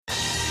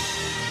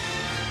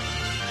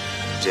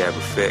jab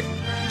effect,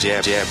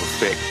 jab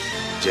effect,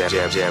 jab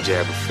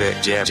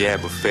effect,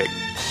 jab effect.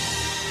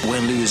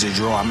 Win, lose, or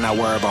draw, I'm not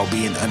worried about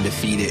being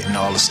undefeated and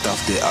all the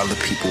stuff that other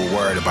people are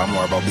worried about. I'm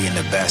worried about being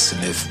the best,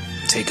 and if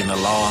taking a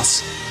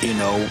loss,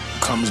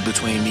 comes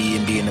between me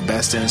and being the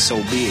best, then so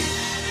be it.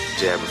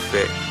 Jab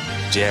effect,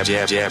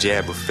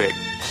 jab effect.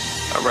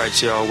 All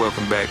right, y'all,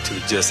 welcome back to the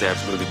Just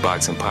Absolutely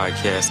Boxing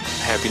Podcast.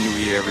 Happy New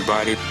Year,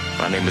 everybody.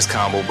 My name is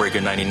Combo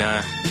Breaker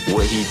 99.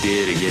 What he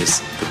did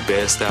against the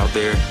best out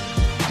there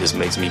just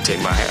makes me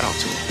take my hat off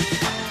to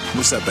him.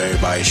 What's up,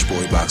 everybody? It's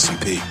your boy Boxing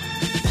P.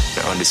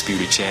 The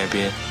undisputed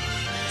champion.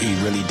 He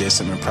really did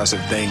some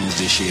impressive things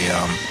this year.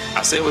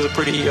 I said it was a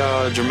pretty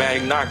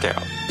dramatic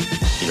knockout.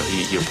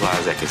 He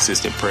applies that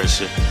consistent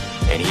pressure,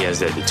 and he has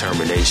that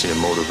determination and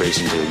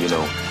motivation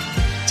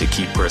to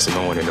keep pressing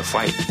on in the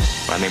fight.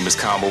 My name is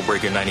Combo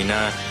Breaker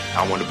 99.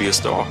 I want to be a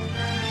star.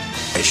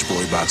 It's your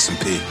boy Boxing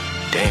P.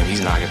 Damn,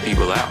 he's knocking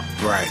people out.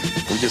 Right.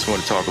 We just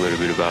want to talk a little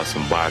bit about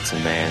some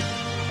boxing, man.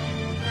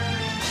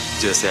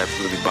 Just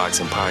Absolutely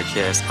Boxing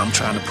Podcast. I'm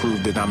trying to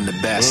prove that I'm the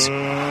best.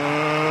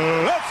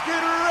 Let's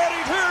get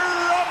ready to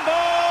rumble!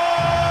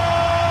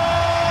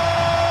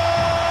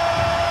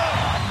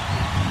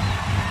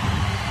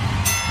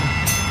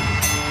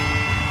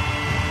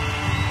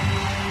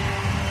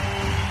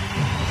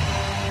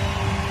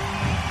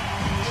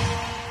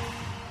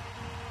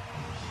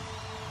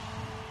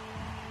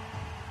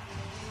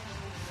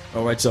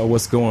 All right, y'all,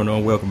 what's going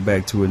on? Welcome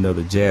back to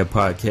another Jab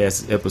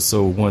Podcast,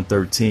 episode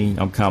 113.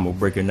 I'm Combo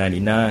Breaker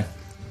 99.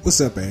 What's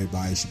up,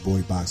 everybody? It's your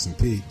boy Boxing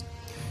P.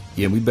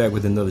 Yeah, we back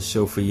with another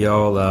show for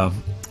y'all. We're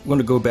going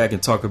to go back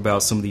and talk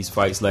about some of these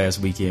fights last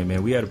weekend,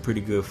 man. We had a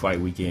pretty good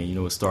fight weekend.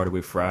 It started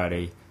with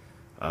Friday.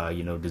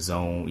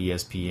 DAZN,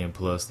 ESPN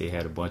Plus, they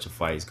had a bunch of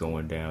fights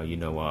going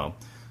down.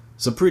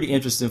 Some pretty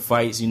interesting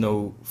fights,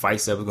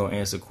 fights that were going to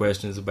answer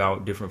questions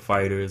about different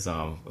fighters.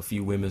 A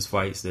few women's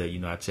fights that,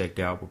 I checked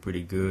out were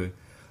pretty good.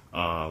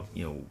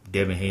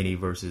 Devin Haney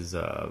versus,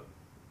 I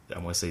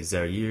want to say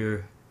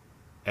Zaire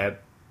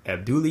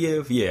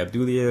Abduliev. Yeah,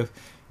 Abduliev.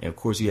 And, of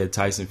course, you had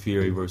Tyson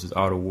Fury versus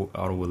Otto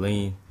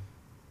Wallin.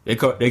 They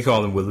call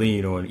him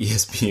Wallin on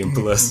ESPN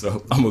Plus,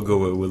 so I'm going to go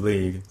with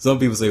Wallin. Some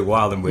people say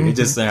Wallin, but it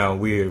just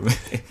sounds weird.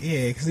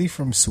 Yeah, because he's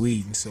from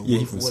Sweden, so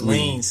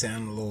Wallin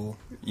sounds a little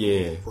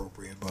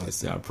appropriate. But it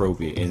sounds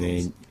appropriate. And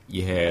then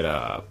you had,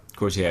 of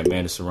course, you had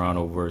Amanda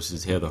Serrano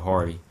versus Heather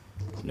Hardy.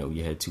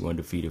 You had two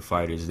undefeated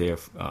fighters there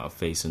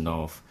facing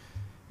off.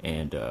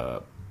 And,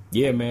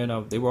 they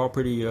were all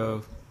pretty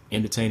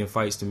entertaining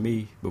fights to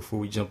me. Before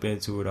we jump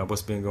into it,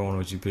 what's been going on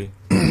with you, P?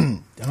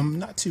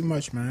 Not too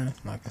much, man.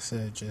 Like I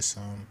said, just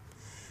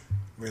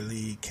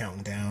really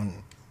counting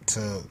down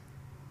to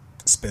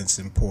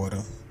Spencer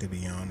Porter, to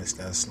be honest.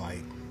 That's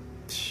like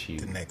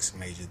the next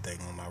major thing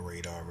on my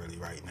radar really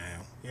right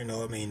now.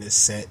 This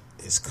set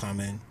is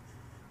coming.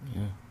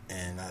 Yeah.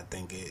 And I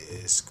think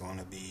it's going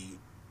to be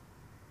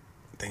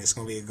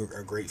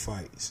a great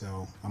fight,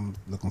 so I'm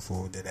looking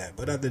forward to that.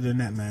 But other than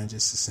that, man,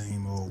 just the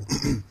same old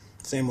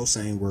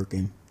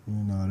working. You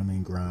know what I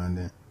mean,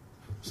 grinding.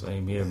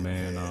 Same here,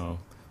 man. I'm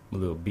a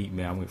little beat,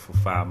 man. I went for a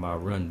 5-mile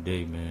run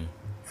today, man.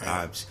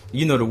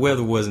 The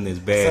weather wasn't as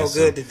bad. Felt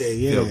good today,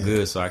 yeah. Felt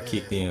good, so I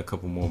kicked in a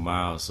couple more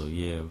miles. So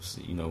yeah, it was,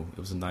 it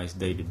was a nice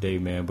day today,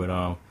 man. But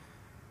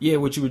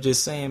what you were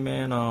just saying,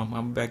 man.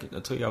 I'm back. I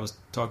told you I was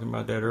talking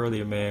about that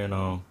earlier, man.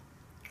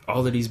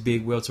 All of these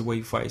big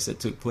welterweight fights that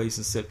took place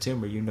in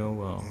September,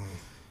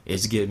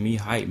 it's getting me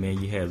hyped,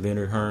 man. You had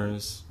Leonard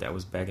Hearns, that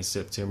was back in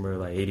September,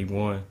 like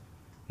 81.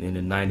 Then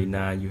in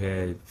 99, you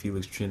had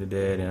Felix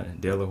Trinidad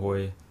and De La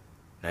Hoya.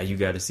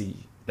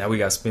 Now we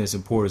got Spencer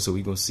Porter, so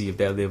we're going to see if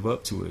that live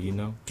up to it,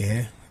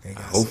 Yeah. They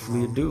got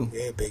hopefully it do.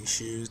 Yeah, big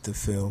shoes to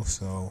fill,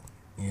 so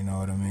you know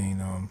what I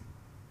mean.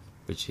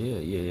 But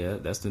yeah,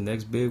 that's the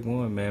next big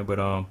one, man.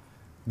 But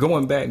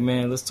going back,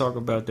 man, let's talk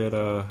about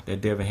that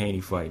Devin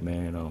Haney fight,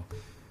 man.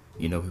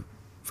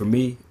 For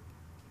me,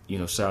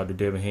 shout out to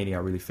Devin Haney. I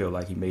really felt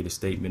like he made a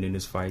statement in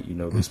this fight.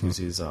 This was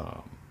his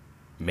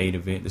main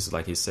event. This is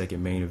like his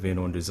second main event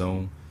on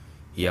DAZN.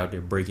 He out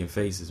there breaking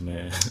faces,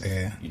 man.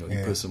 Yeah. He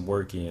put some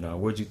work in.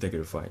 What'd you think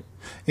of the fight?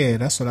 Yeah,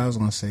 that's what I was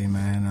gonna say,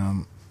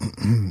 man.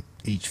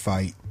 Each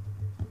fight,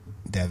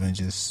 Devin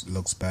just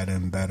looks better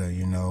and better.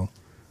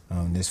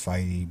 This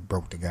fight he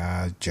broke the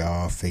guy's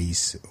jaw,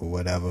 face, or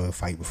whatever.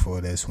 Fight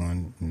before this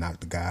one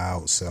knocked the guy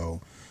out.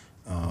 So.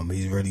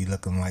 He's really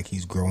looking like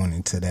he's growing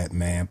into that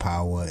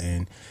manpower,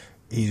 and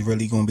he's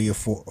really going to be a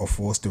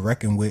force to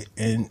reckon with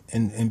and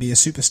be a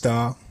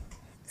superstar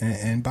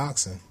in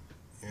boxing.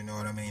 You know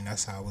what I mean?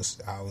 That's how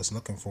I was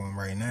looking for him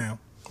right now.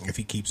 If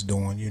he keeps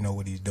doing,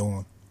 what he's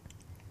doing.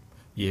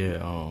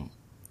 Yeah,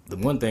 the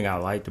one thing I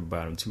liked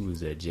about him, too, is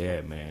that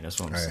jab, man.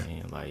 That's what I'm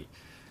saying. Like,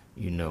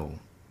 a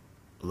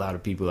lot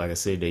of people, like I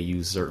said, they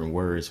use certain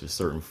words for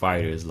certain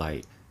fighters,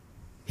 like,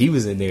 he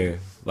was in there,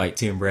 like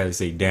Tim Bradley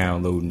say,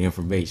 downloading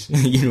information.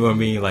 You know what I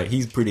mean? Like,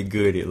 he's pretty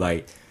good at,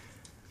 like,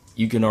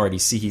 you can already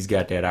see he's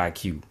got that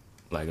IQ.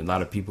 Like, a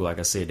lot of people, like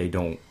I said, they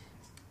don't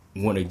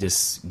want to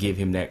just give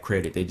him that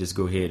credit. They just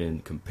go ahead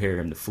and compare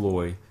him to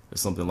Floyd or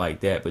something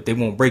like that, but they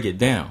won't break it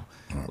down.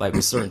 Like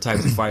with certain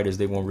types of fighters,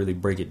 they won't really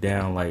break it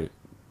down like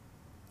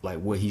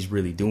what he's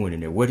really doing in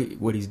there. What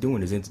he's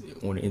doing is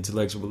on an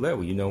intellectual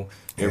level, you know.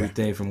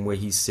 Everything from where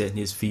he's setting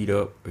his feet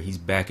up or he's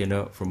backing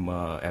up from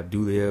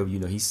Abdulaev, you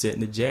know, he's setting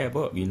the jab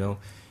up, you know.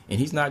 And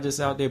he's not just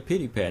out there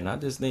pity patting. I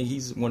just think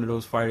he's one of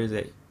those fighters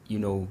that, you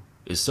know,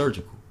 is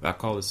surgical. I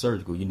call it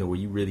surgical, you know, where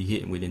you really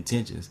hitting with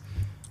intentions.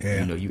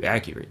 You know, you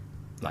accurate,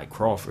 like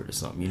Crawford or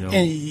something, you know.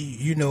 And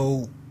you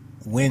know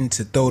when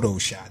to throw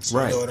those shots.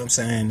 Right. You know what I'm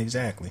saying?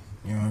 Exactly.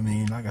 You know what I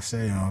mean? Like I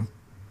said,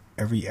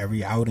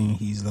 every outing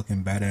he's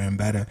looking better and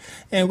better.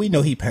 And we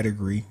know he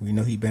pedigree. We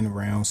know he been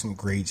around some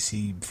greats.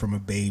 He from a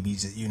baby,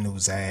 you know,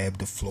 Zab,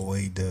 the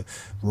Floyd, the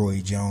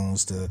Roy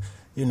Jones, the,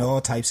 you know,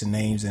 all types of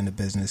names in the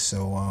business.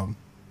 So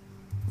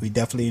we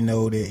definitely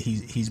know that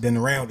he's been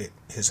around it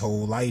his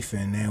whole life,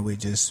 and now we're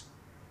just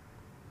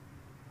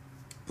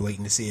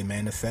waiting to see it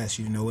manifest,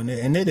 you know, and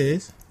it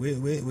is.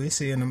 We're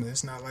seeing him.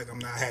 It's not like I'm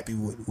not happy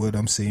with what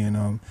I'm seeing.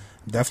 I'm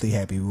definitely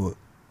happy with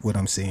what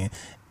I'm seeing.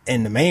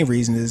 And the main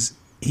reason is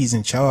he's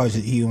in charge.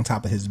 He on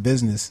top of his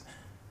business,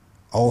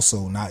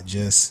 also not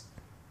just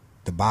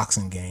the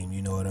boxing game.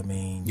 You know what I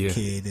mean? Yeah. The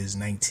kid is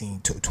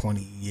 19 to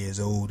 20 years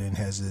old and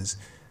has his,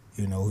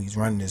 you know, he's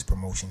running his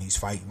promotion. He's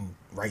fighting,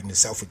 writing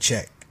himself a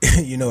check.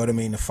 You know what I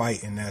mean? To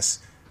fight, and that's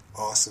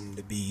awesome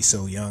to be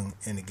so young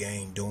in the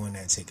game, doing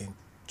that, taking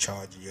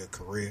charge of your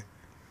career.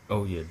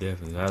 Oh yeah,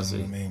 definitely. I was You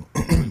know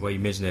what I mean? While you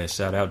mentioned that,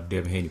 shout out to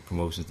Devin Haney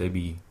Promotions. They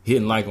be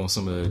hitting like on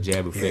some of the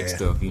Jab Effect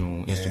stuff, you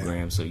know, on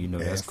Instagram. So you know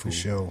that's cool. For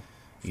sure.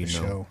 You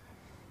know.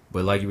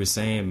 But like you were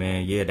saying,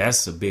 man, yeah,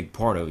 that's a big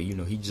part of it. You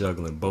know, he's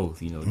juggling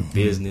both. You know, the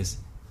business,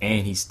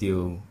 and he's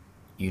still,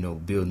 you know,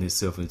 building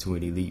himself into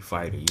an elite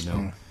fighter. You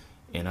know,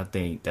 and I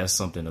think that's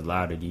something a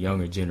lot of the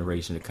younger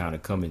generation are kind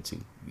of coming to.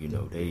 You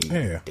know,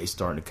 they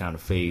starting to kind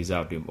of phase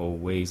out them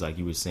old ways, like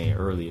you were saying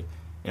earlier.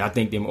 And I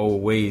think them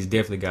old ways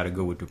definitely got to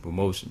go with the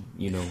promotion,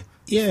 you know.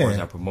 Yeah, as far as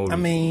our promoters. I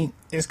mean,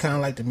 it's kind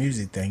of like the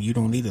music thing. You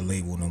don't need a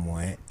label no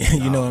more.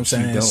 You know what I'm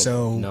saying?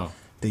 So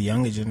the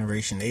younger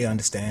generation, they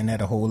understand that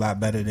a whole lot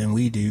better than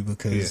we do,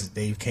 because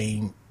they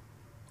came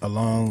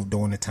along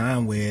during a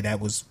time where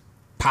that was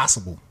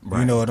possible.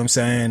 Right. You know what I'm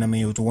saying? I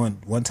mean, it was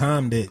one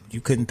time that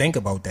you couldn't think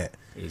about that.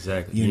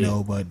 Exactly. You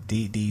know, but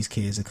these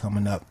kids are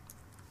coming up,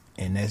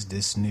 and that's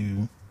this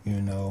new,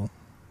 you know,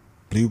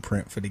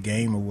 blueprint for the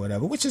game or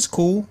whatever, which is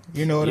cool.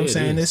 You know what I'm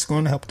saying? It's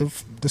going to help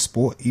the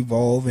sport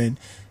evolve, and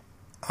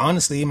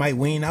honestly, it might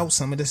wean out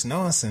some of this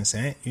nonsense.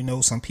 You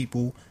know, some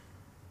people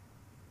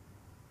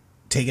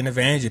taking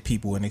advantage of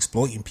people and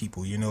exploiting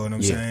people. You know what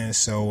I'm saying?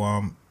 So,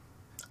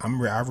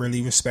 I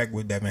really respect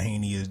what Devin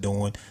Haney is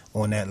doing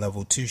on that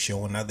level too,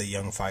 showing other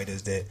young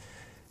fighters that,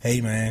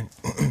 hey man,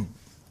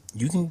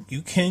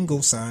 you can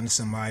go sign to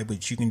somebody,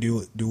 but you can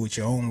do it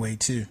your own way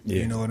too.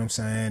 You know what I'm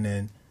saying?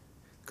 And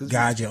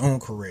guide your own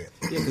career.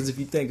 Yeah, because if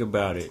you think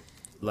about it,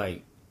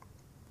 like,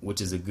 which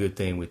is a good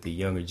thing with the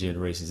younger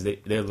generations,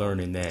 they're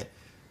learning that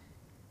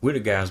we're the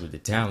guys with the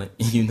talent.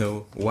 You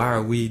know, why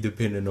are we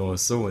dependent on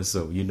so and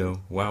so? You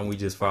know, why don't we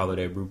just follow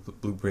that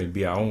blueprint and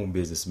be our own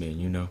businessmen?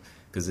 You know,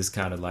 because it's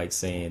kind of like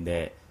saying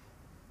that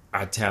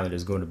our talent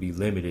is going to be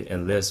limited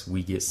unless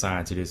we get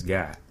signed to this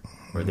guy.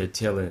 Or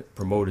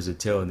promoters are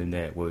telling them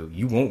that, well,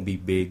 you won't be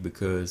big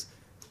because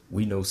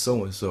we know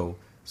so and so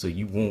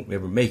you won't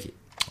ever make it.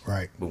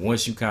 Right. But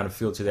once you kind of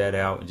filter that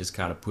out and just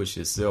kind of push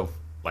yourself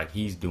like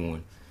he's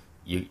doing,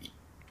 you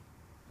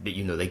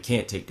know, they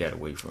can't take that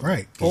away from you.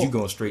 Right. Because you're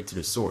going straight to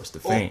the source, the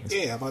fans.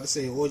 Yeah, I'm about to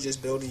say, or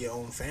just building your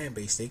own fan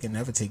base. They can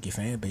never take your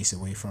fan base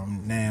away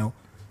from you. Now,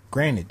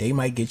 granted, they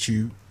might get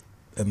you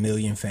 1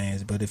 million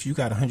fans, but if you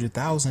got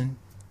 100,000,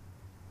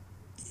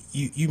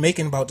 you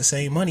making about the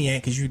same money,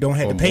 because you don't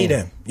have to pay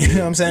them. You know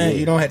what I'm saying?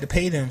 You don't have to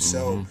pay them.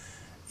 So,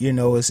 you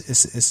know, it's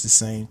the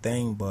same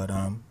thing. But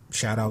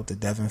shout out to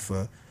Devin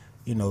for,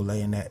 you know,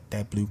 laying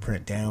that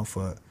blueprint down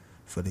for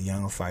the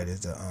younger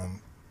fighters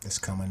that's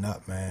coming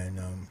up,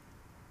 man.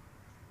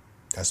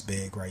 That's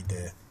big right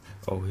there.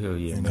 Oh, hell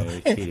yeah, you know?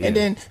 man. And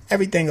then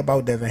everything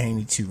about Devin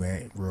Haney too,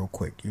 man, real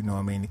quick. You know what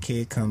I mean? The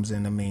kid comes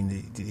in, I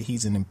mean,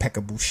 he's in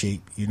impeccable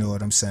shape. You know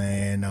what I'm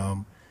saying?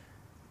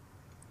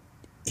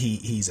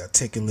 He's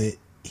articulate.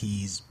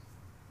 He's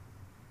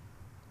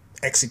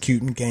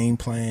executing game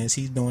plans.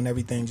 He's doing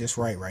everything just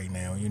right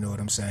now. You know what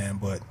I'm saying?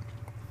 But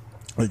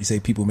like you say,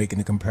 people making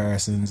the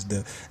comparisons.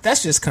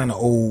 That's just kind of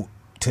old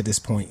to this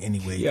point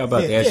anyway. Yeah,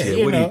 about to ask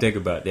you, what do you think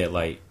about that?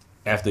 Like,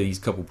 after these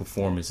couple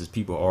performances,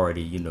 people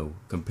already, you know,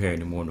 comparing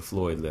them on the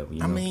Floyd level. You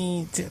know? I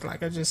mean,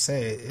 like I just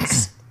said,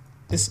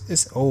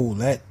 it's old.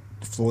 Let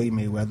Floyd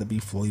Mayweather be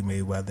Floyd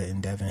Mayweather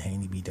and Devin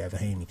Haney be Devin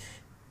Haney.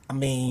 I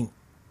mean,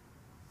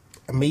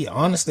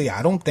 honestly,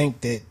 I don't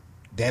think that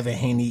Devin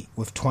Haney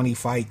with 20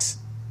 fights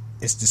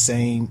is the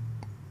same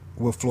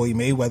with Floyd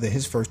Mayweather,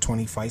 his first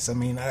 20 fights. I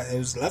mean,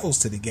 there's levels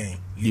to the game.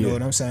 You know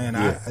what I'm saying?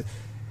 Yeah.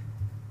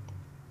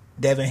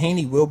 Devin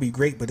Haney will be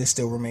great, but it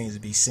still remains to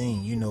be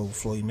seen. You know,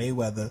 Floyd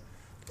Mayweather,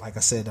 like I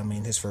said, I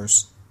mean, his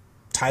first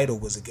title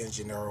was against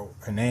Gennaro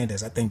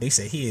Hernandez. I think they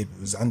said he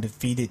was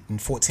undefeated in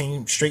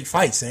 14 straight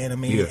fights, and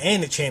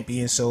and the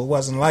champion. So it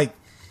wasn't like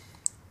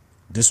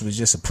this was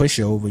just a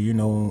pushover, you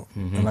know.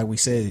 And like we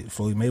said,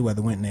 Floyd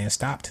Mayweather went in there and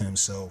stopped him.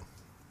 So,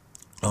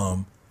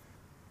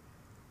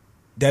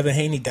 Devin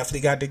Haney definitely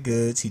got the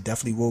goods. He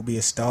definitely will be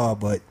a star.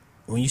 But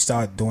when you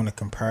start doing the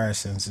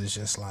comparisons, it's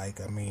just like,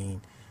 I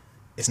mean,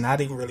 it's not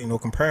even really no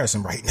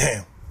comparison right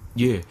now.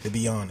 Yeah. To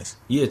be honest.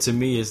 Yeah, to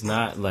me, it's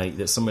not like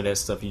that. Some of that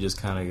stuff you just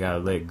kind of got to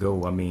let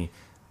go. I mean,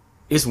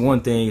 it's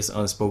one thing, it's an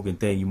unspoken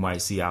thing. You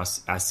might see, I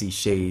see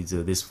shades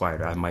of this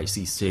fighter. I might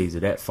see shades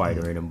of that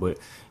fighter in him. But,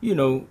 you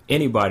know,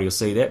 anybody will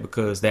say that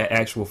because that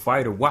actual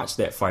fighter watched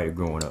that fighter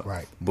growing up.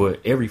 Right.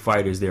 But every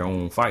fighter is their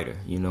own fighter,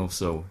 you know.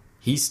 So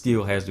he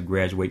still has to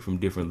graduate from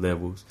different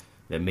levels.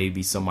 That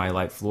maybe somebody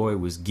like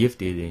Floyd was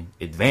gifted and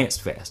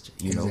advanced faster,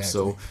 you know.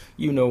 So,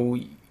 you know,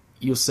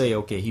 you'll say,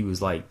 okay, he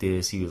was like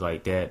this, he was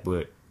like that.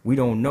 But we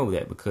don't know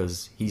that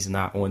because he's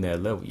not on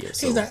that level yet.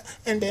 So. He's not,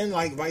 and then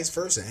like vice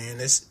versa, and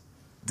it's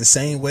the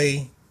same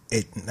way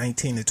at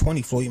 19 to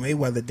 20, Floyd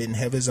Mayweather didn't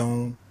have his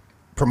own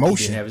promotion.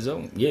 He didn't have his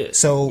own, yeah.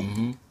 So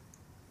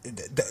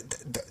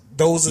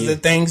those are the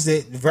things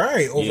that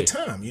vary over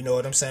time. You know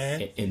what I'm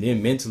saying? And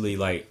then mentally,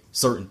 like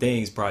certain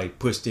things probably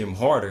pushed him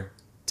harder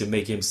to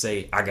make him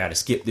say, "I got to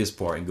skip this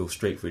part and go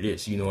straight for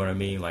this." You know what I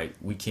mean? Like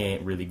we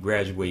can't really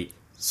graduate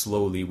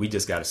slowly. We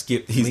just got to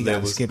skip these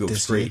levels, go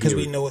straight because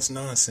we know it's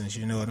nonsense.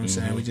 You know what I'm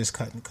saying? We just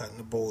cutting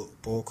the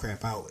bull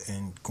crap out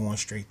and going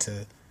straight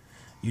to,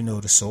 you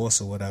know, the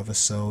source or whatever.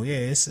 So yeah,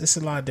 it's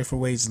a lot of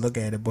different ways to look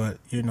at it. But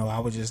you know, I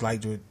would just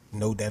like to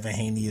know Devin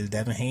Haney is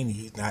Devin Haney.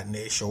 He's not in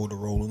there shoulder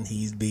rolling.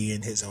 He's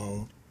being his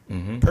own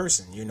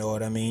person. You know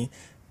what I mean?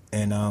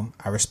 And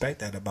I respect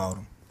that about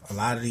him. A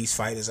lot of these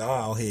fighters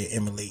are out here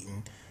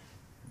emulating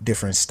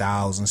different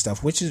styles and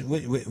stuff, which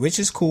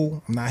is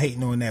cool. I'm not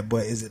hating on that,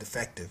 but is it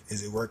effective?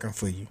 Is it working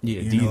for you?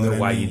 Yeah. Do you know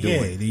why you're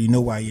doing it? Do you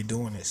know why you're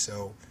doing it?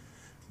 So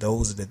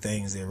those are the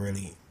things that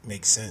really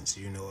make sense.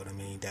 You know what I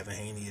mean? Devin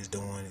Haney is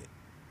doing it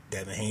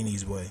Devin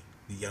Haney's way,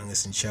 the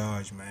youngest in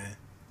charge, man.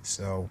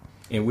 So,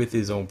 and with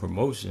his own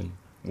promotion,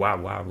 why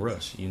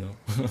rush? You know,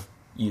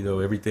 you know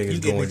everything is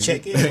going. You getting a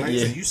check in, right?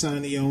 So you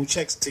signing your own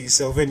checks to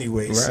yourself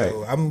anyway. Right.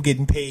 So I'm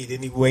getting paid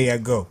any way I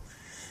go.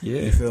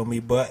 Yeah, you feel me?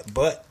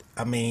 But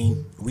I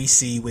mean, we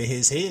see where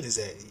his head is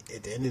at.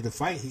 At the end of the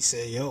fight, he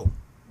said, "Yo,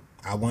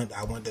 I want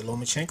the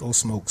Lomachenko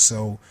smoke."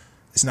 So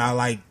it's not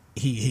like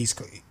he's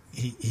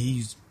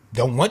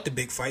don't want the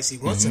big fights. He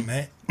wants them,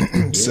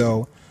 man.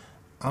 So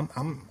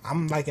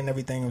I'm liking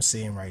everything I'm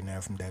seeing right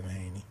now from Devin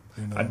Haney.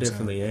 You know I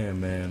definitely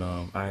am, man.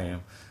 I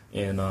am.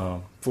 And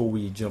before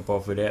we jump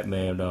off of that,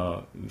 man,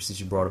 since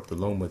you brought up the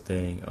Loma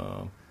thing,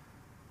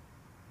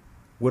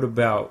 what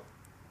about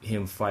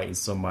him fighting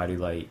somebody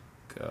like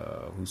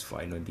who's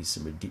fighting on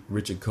December?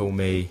 Richard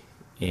Comey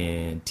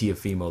and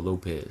Teofimo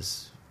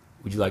Lopez.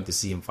 Would you like to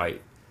see him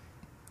fight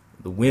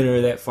the winner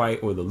of that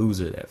fight or the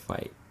loser of that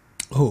fight?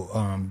 Who?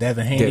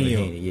 Devin Haney? Devin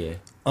Haney, yeah.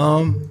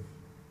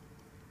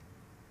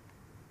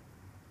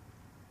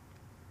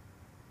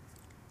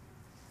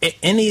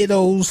 Any of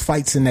those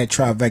fights in that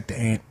trifecta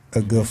ain't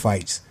good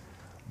fights,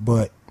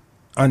 but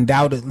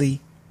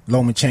undoubtedly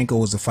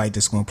Lomachenko is a fight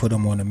that's going to put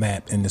him on the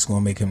map and that's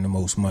going to make him the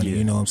most money.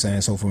 You know what I'm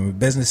saying? So from a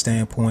business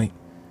standpoint,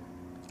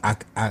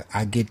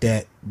 I get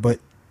that. But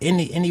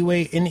any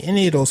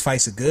of those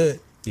fights are good.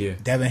 Yeah,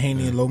 Devin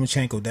Haney and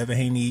Lomachenko, Devin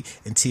Haney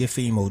and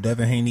Teofimo,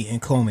 Devin Haney and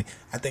Comey.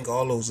 I think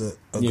all those are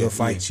good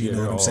fights. You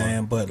know what I'm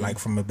saying? But like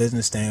from a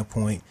business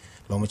standpoint,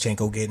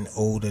 Lomachenko getting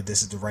older,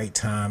 this is the right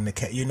time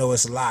to you know,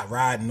 it's a lot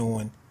riding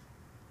on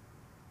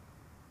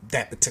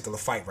that particular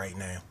fight right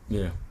now.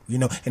 Yeah. You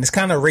know, and it's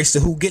kind of a race to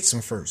who gets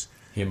him first.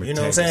 You know what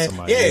I'm saying?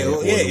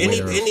 Any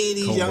of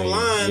these young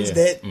lions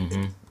that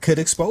could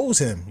expose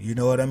him. You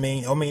know what I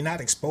mean? I mean,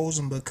 not expose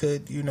him, but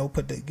could, you know,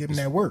 give him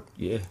that work.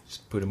 Yeah,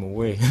 just put him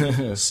away.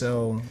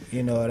 So,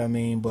 you know what I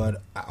mean?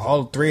 But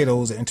all three of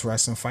those are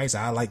interesting fights.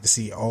 I like to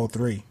see all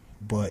three.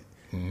 But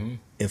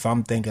if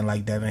I'm thinking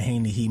like Devin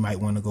Haney, he might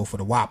want to go for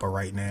the Whopper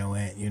right now,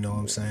 and you know what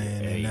I'm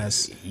saying? And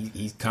that's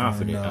he's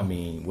confident. I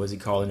mean, what's he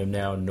calling him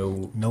now?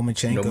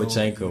 Lomachenko. You know what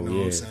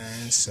I'm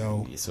saying?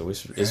 So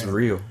it's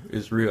real.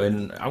 It's real,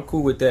 and I'm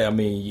cool with that. I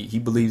mean, he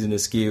believes in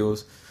his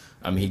skills.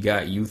 I mean, he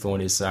got youth on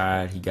his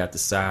side. He got the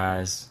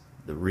size,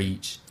 the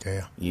reach.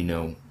 Yeah, you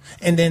know.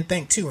 And then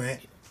think too, man.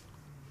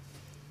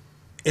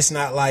 It's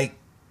not like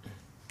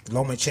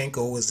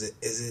Lomachenko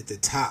is at the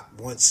top.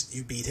 Once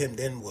you beat him,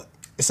 then what?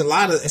 It's a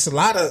lot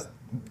of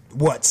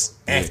what's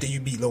after you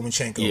beat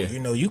Lomachenko. Yeah. You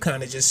know, you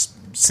kind of just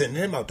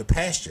sending him out the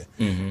pasture.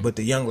 But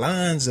the young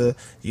lions are,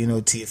 you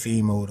know,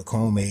 Teofimo, the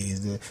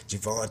Comeys, the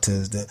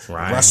Gervontas, the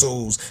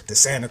Russells, the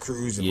Santa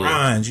Cruz, the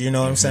Ryans. You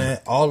know what I'm saying?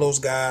 All those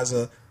guys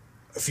are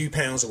a few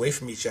pounds away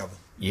from each other.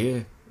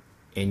 Yeah.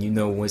 And, you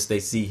know, once they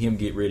see him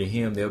get rid of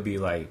him, they'll be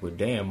like, well,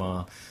 damn,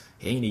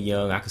 he ain't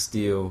young. I could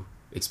still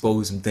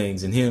expose some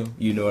things in him.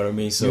 You know what I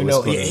mean? So you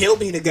know, he'll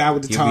be the guy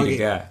with the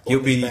target.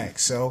 He'll be the guy. Back.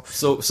 So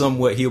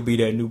somewhat he'll be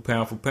that new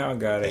pound for pound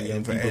guy that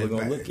young people are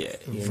gonna look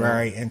at.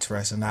 Very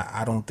interesting.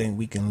 I don't think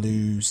we can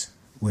lose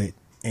with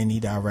any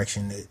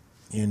direction that,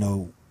 you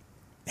know,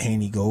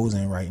 Haney goes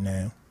in right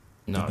now.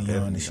 No, To be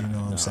honest, you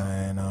know what I'm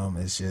saying?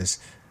 It's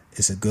just,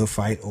 it's a good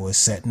fight, or it's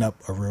setting up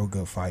a real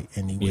good fight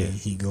anyway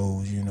he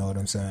goes, you know what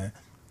I'm saying?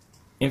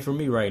 And for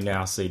me right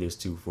now, I'll say this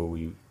too before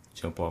we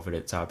jump off of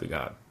that topic.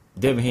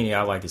 Devin Haney,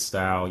 I like his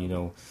style, you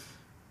know.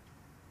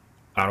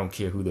 I don't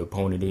care who the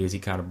opponent is. He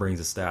kind of brings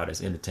a style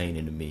that's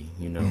entertaining to me,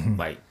 you know,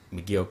 like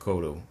Miguel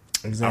Cotto.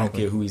 Exactly. I don't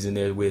care who he's in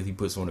there with. He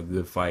puts on a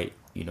good fight.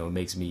 You know, it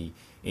makes me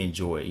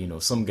enjoy it. You know,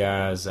 some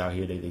guys out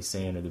here, they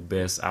saying are the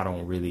best.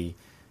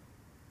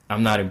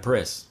 I'm not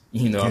impressed.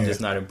 You know, I'm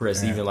just not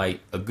impressed. Even like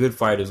a good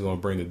fighter is going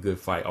to bring a good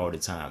fight all the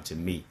time to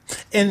me.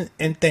 And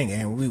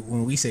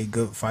when we say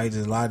good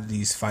fighters, a lot of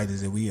these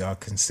fighters that we are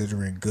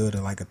considering good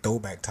are like a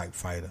throwback type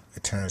fighter.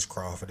 A Terrence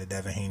Crawford, a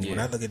Devin Haney. When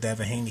I look at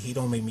Devin Haney, he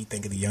don't make me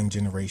think of the young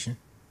generation.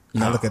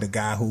 No. I look at a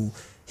guy who,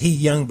 he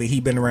young, but he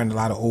been around a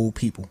lot of old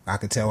people. I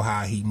could tell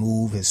how he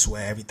move, his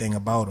sweat, everything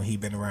about him. He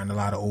been around a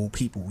lot of old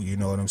people, you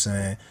know what I'm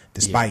saying?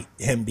 Despite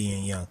him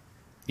being young.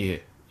 Yeah.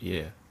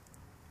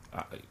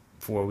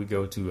 Before we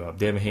go to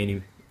Devin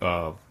Haney,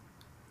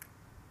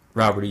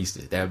 Robert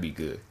Easter, that would be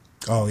good.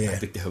 Oh, yeah. I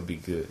think that would be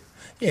good.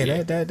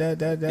 Yeah,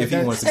 that. If he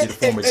wants to be the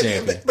former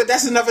champion. But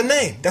that's another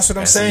name. That's what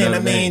I'm saying. I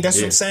mean, that's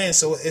what I'm saying.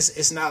 So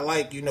it's not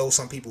like, you know,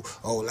 some people,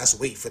 oh, let's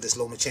wait for this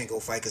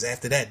Lomachenko fight, because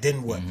after that,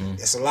 then what?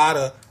 It's a lot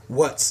of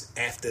what's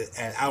after.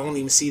 And I don't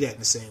even see that in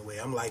the same way.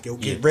 I'm like, yo,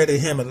 get rid of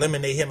him,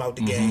 eliminate him out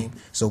the game,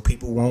 so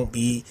people won't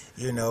be,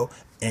 you know,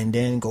 and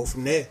then go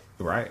from there.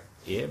 Right.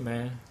 Yeah,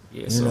 man.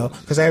 Yeah, you know,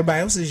 because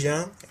everybody else is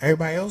young.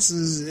 Everybody else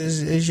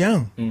is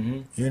young.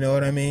 You know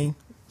what I mean?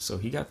 So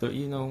he got the,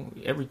 you know,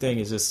 everything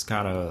is just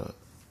kind of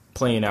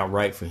playing out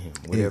right for him,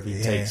 whatever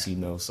he takes, you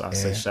know. So I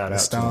say shout out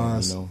to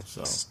him, you know.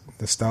 So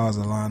the stars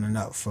are lining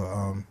up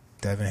for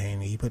Devin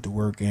Haney. He put the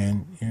work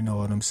in, you know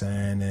what I'm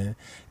saying, and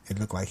it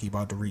looked like he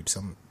about to reap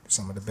some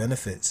of the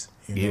benefits.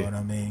 You know what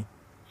I mean?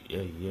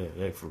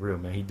 Yeah, for real,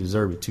 man. He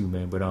deserved it too,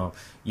 man. But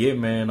yeah,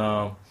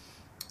 man.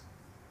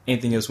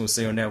 Anything else you want to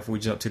say on that before we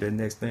jump to the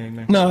next thing,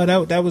 man? No,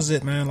 that was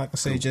it, man. Like I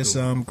say,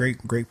 cool.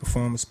 Great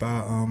performance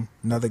by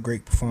another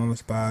great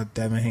performance by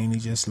Devin Haney.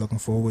 Just looking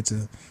forward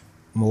to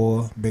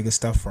more bigger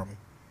stuff from him.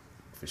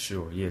 For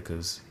sure, yeah,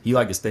 because he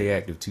like to stay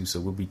active too, so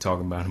we'll be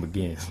talking about him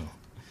again.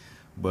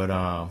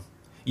 But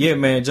yeah,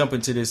 man, jump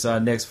into this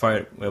next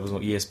fight that was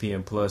on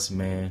ESPN Plus,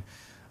 man.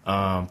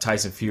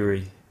 Tyson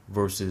Fury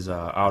versus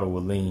Otto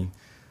Wallin.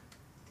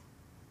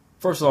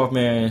 First off,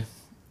 man,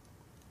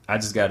 I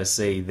just got to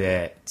say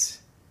that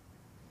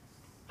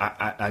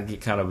I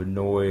get kind of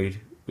annoyed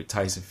with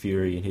Tyson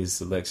Fury and his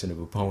selection of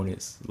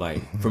opponents.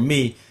 Like, for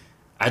me,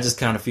 I just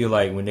kind of feel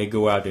like when they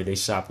go out there, they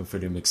shopping for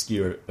them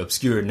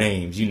obscure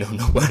names, you know,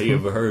 nobody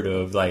ever heard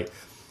of. Like,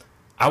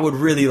 I would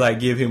really like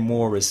give him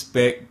more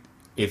respect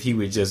if he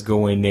would just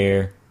go in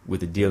there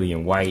with a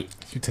Dillian White.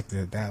 You took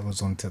that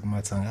was on the tip of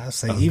my tongue. I would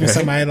say even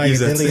somebody like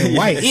Dillian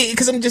White,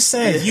 because I'm just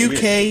saying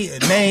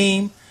UK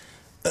name,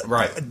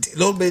 right? A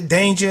little bit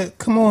danger.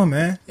 Come on,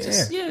 man.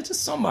 Just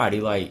somebody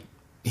like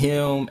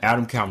him,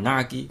 Adam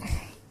Kalnaki,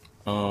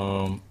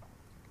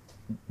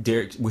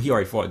 Derek. Well, he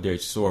already fought Derek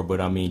Chisora, but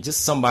I mean,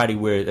 just somebody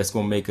that's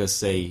gonna make us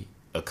say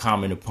a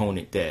common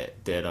opponent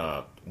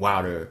that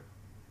Wilder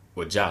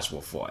or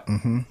Joshua fought.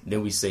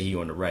 Then we say he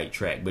on the right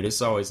track. But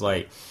it's always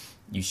like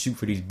you shoot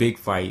for these big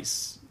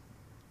fights,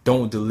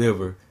 don't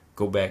deliver,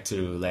 go back to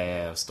the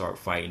lab, start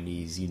fighting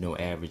these, you know,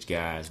 average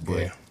guys.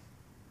 But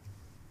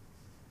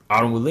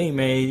Otto Wallin,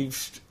 man,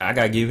 I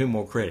gotta give him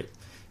more credit.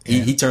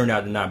 He turned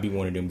out to not be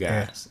one of them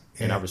guys.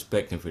 And I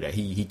respect him for that.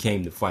 He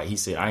came to fight. He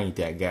said, I ain't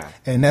that guy.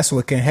 And that's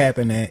what can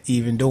happen at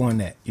even doing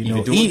that. You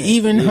know,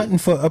 even hunting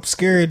for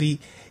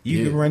obscurity,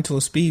 you can run to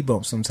a speed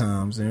bump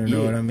sometimes. You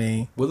know what I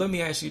mean? Well, let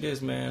me ask you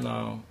this, man.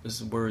 This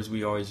is words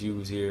we always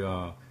use here.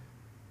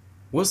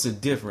 What's the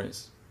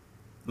difference,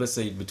 let's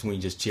say,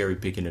 between just cherry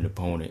picking an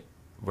opponent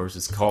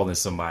versus calling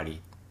somebody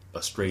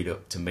a straight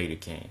up tomato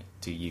can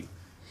to you?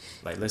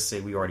 Like, let's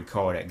say we already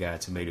call that guy a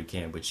tomato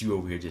can, but you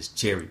over here just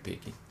cherry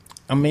picking.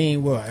 I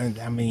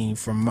mean,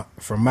 from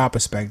my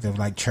perspective,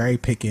 like, cherry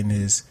picking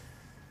is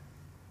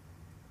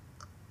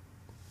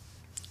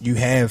you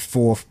have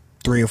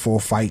 3 or 4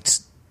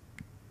 fights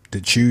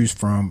to choose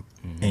from,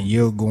 and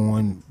you're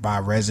going by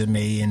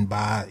resume and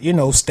by, you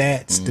know,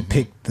 stats to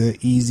pick the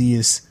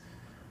easiest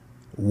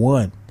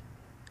one.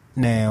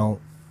 Now,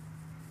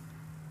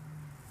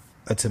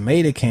 a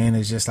tomato can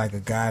is just like a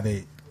guy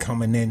that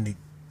coming in,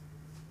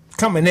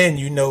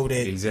 you know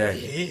that.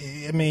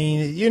 Exactly. I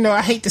mean, you know,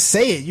 I hate to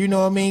say it, you know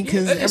what I mean?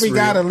 Because every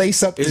guy to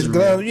lace up his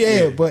glove,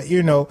 but,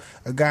 you know,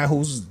 a guy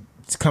who's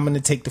coming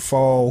to take the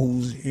fall,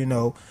 who's, you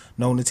know,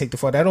 known to take the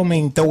fall. That don't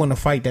mean throwing a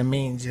fight. That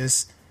means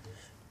just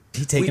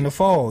he taking the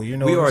fall, you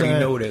know. We already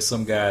know that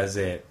some guys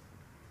that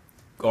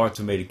are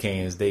tomato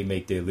cans, they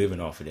make their living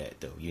off of that,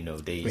 though. You know,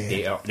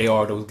 they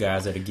are those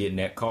guys that are getting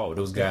that call.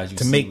 Those guys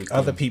to make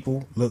other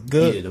people look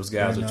good. Yeah, those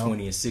guys with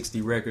 20 and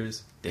 60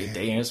 records.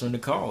 They answering the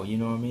call, you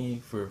know what I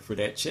mean, for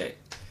that check.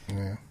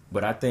 Yeah.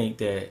 But I think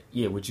that,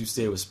 what you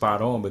said was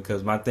spot on,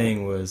 because my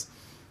thing was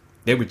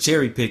they were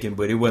cherry picking,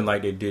 but it wasn't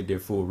like they did their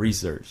full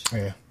research.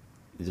 Yeah.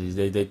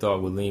 They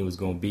thought Wallin was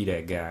going to be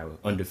that guy,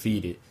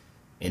 undefeated.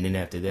 And then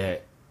after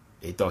that,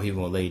 they thought he was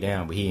going to lay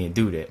down, but he didn't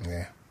do that.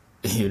 Yeah.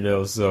 You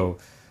know, so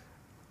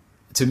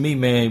to me,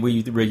 man, what do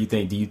you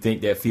think? Do you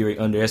think that Fury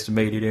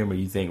underestimated him, or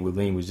you think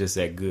Wallin was just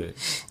that good?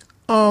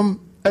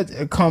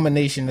 A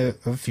combination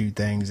of a few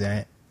things.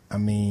 That I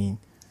mean,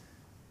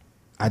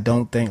 I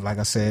don't think, like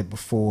I said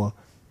before,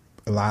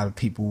 a lot of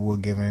people were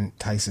giving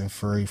Tyson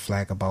Fury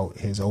flack about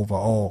his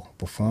overall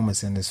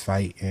performance in this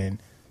fight,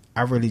 and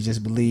I really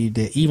just believe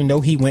that even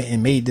though he went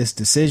and made this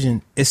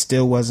decision, it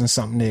still wasn't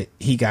something that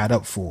he got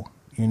up for.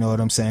 You know what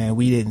I'm saying?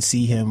 We didn't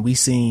see him. We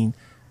seen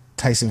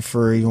Tyson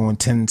Fury on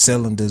 10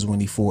 cylinders when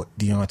he fought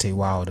Deontay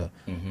Wilder.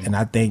 Mm-hmm. And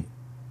I think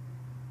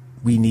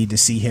we need to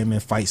see him in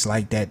fights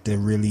like that to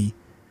really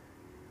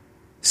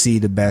see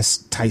the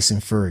best Tyson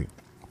Fury.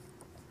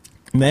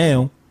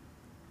 Now,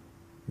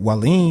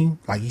 Wallin,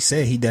 like he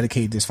said, he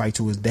dedicated this fight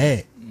to his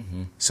dad.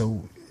 Mm-hmm.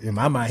 So in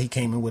my mind, he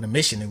came in with a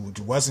mission. It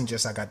wasn't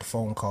just I got the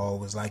phone call.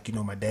 It was like, you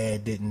know, my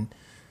dad didn't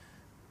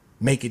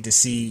make it to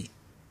see,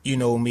 you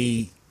know,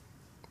 me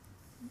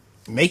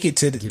make it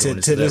to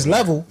this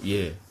level.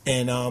 Yeah.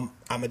 And I'm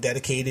a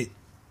dedicated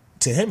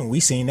to him. And we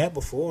seen that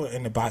before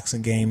in the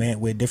boxing game, man,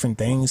 where different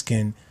things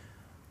can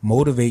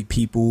motivate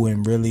people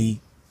and really,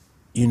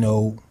 you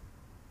know,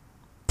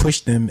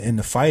 push them in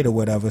the fight or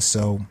whatever.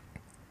 So,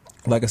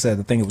 like I said,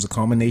 I think it was a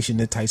combination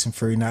of Tyson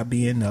Fury not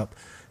being up,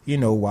 you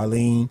know,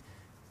 Wallin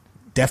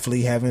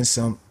definitely having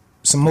some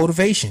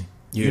motivation.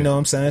 Yeah. You know what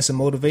I'm saying? Some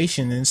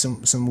motivation and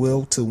some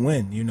will to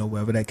win, you know,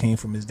 whether that came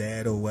from his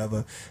dad or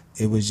whether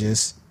it was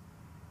just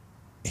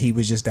he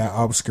was just that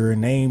obscure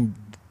name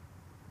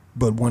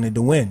but wanted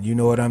to win, you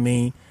know what I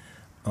mean?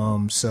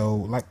 So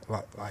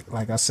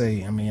like I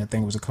say, I mean, I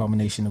think it was a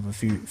combination of a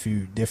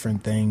few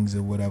different things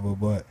or whatever,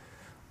 but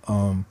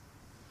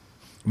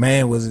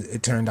man,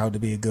 it turned out to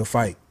be a good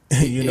fight.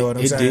 You know what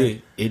I'm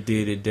saying? It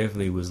did. It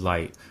definitely was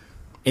like,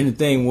 and the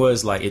thing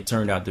was like, it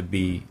turned out to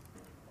be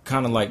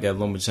kind of like that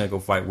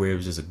Lomachenko fight where it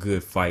was just a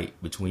good fight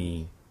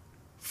between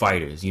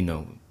fighters. You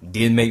know,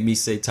 didn't make me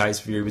say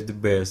Tyson Fury was the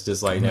best,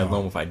 just like that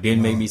Loma fight.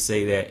 Didn't make me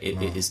say that.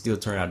 It still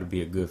turned out to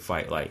be a good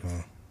fight. Like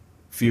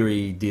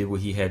Fury did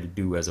what he had to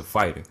do as a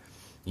fighter.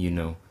 You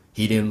know,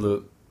 he didn't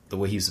look the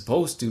way he was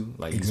supposed to.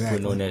 Like he was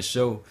putting on that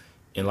show,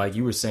 and like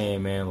you were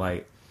saying, man,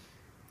 like,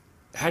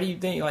 how do you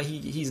think like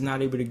he's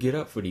not able to get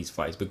up for these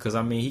fights? Because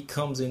I mean, he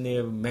comes in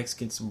there with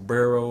Mexican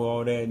sombrero,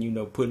 all that, and, you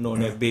know, putting on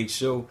that big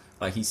show,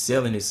 like he's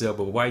selling himself.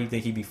 But why do you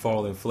think he be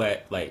falling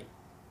flat, like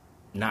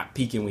not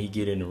peaking when he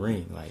get in the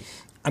ring? Like,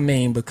 I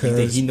mean, because you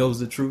think he knows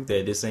the truth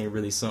that this ain't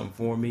really something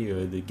for me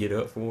or to get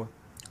up for?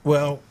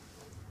 Well,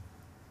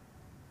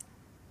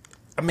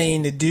 I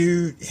mean, the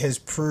dude has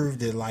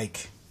proved it,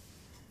 like,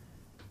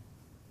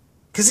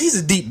 because he's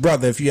a deep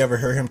brother. If you ever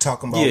heard him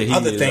talking about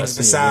other things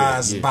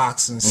besides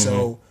boxing,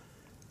 so.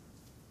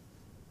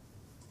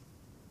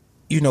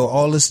 You know,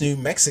 all this new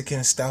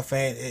Mexican stuff,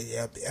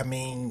 and I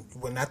mean,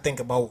 when I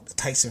think about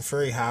Tyson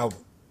Fury, how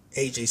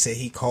AJ said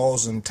he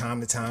calls him time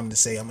to time to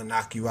say, "I'm gonna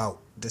knock you out."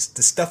 The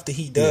stuff that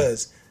he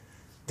does,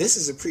 this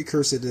is a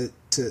precursor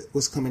to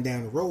what's coming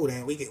down the road,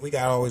 and we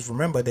gotta always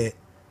remember that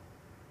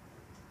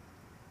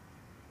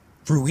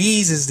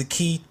Ruiz is the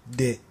key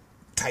that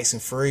Tyson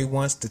Fury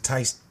wants to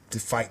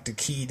fight. The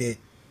key that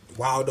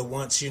Wilder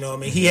wants. You know what I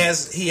mean?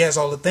 Mm-hmm. He has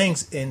all the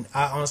things, and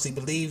I honestly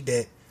believe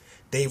that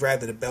they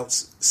rather the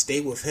belts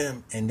stay with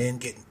him and then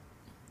get,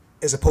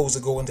 as opposed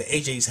to go into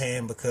AJ's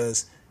hand,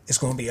 because it's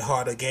going to be a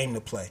harder game to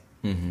play.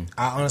 Mm-hmm.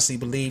 I honestly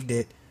believe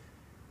that.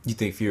 You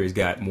think Fury's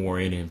got more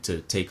in him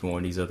to take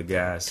on these other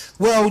guys?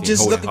 Well,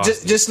 just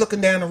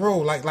looking down the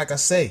road, like I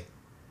say,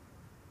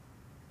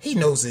 he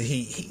knows that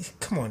he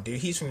come on, dude.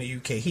 He's from the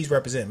UK. He's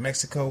representing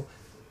Mexico.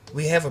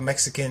 We have a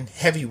Mexican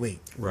heavyweight.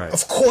 Right.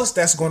 Of course,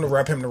 that's going to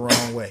rub him the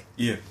wrong way.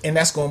 Yeah. And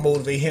that's going to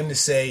motivate him to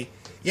say,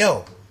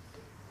 "Yo,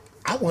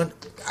 I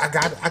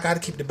got to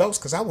keep the belts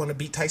because I want to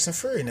beat Tyson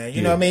Fury now."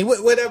 You know what I mean?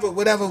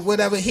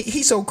 Whatever.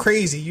 He's so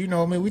crazy. You know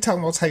what I mean? We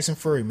talking about Tyson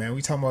Fury, man.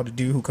 We talking about the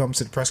dude who comes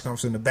to the press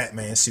conference in the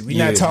Batman suit. We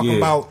not talking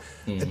about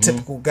a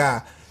typical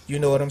guy. You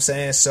know what I'm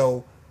saying?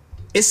 So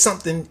it's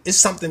something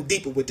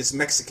deeper with this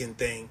Mexican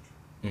thing,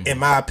 in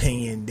my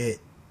opinion, that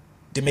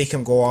to make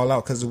him go all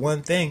out. Because the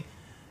one thing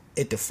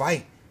at the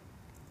fight,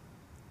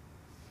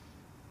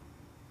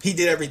 he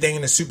did everything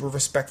in a super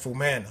respectful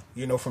manner,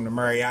 you know, from the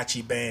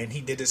mariachi band. He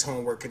did his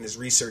homework and his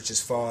research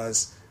as far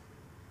as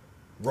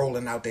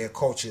rolling out their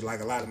culture. Like,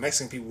 a lot of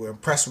Mexican people were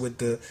impressed with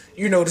the,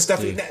 you know, the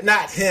stuff. Yeah.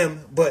 Not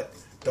him, but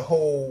the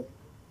whole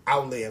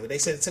outlay of it. They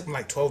said it took him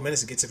like 12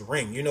 minutes to get to the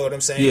ring. You know what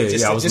I'm saying?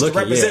 I was looking. To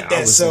represent that.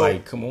 I was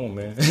like, come on,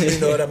 man. You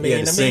know what I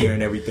mean? The singer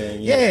and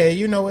everything. Yeah,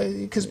 you know,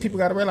 because people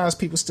got to realize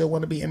people still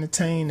want to be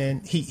entertained,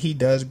 and he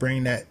does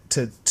bring that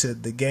to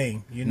the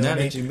game. You know, now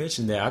that you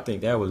mentioned that, I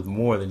think that was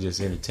more than just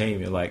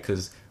entertainment. Like,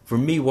 because for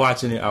me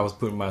watching it, I was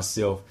putting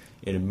myself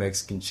in the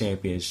Mexican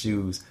champion's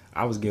shoes.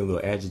 I was getting a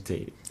little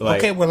agitated. Like,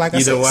 okay, well, like I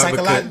said,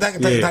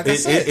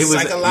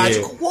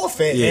 psychological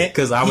warfare. Yeah,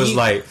 because I was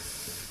like,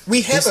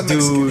 we have this a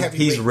Mexican dude,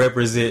 heavyweight. he's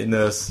representing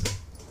us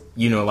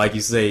you know, like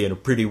you say, in a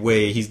pretty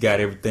way. He's got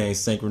everything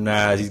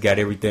synchronized. He's got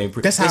everything.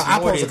 That's how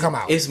I'm supposed to come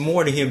out. It's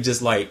more than him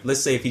just like,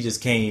 let's say if he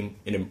just came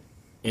in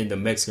the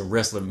Mexican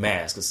wrestler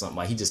mask or something,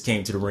 like he just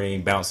came to the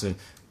ring bouncing,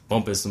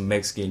 bumping some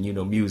Mexican, you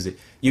know, music.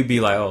 You'd be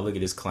like, oh, look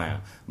at this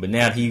clown. But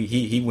now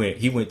he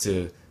went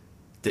to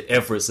the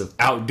efforts of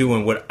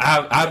outdoing what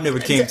I've never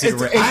came to the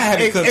ring. I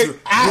haven't come to.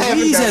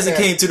 Louise hasn't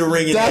came to the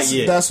ring in that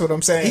yet. That's what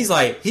I'm saying. He's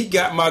like, he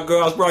got my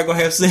girl. I was probably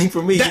gonna have sing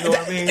for me. You know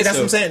what I mean? That's what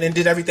I'm saying. And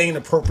did everything in the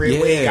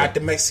appropriate way. Got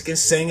the Mexican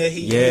singer.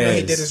 He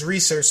did his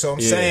research. So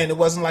I'm saying it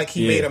wasn't like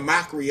he made a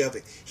mockery of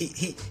it.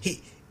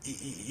 He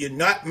you're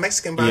not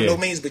Mexican by no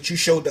means, but you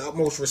showed the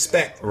utmost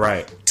respect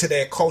to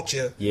their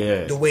culture.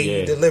 The way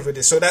you delivered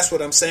it. So that's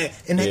what I'm saying.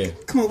 And then,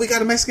 come on, we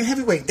got a Mexican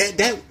heavyweight.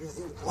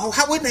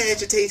 How wouldn't that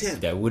agitate him?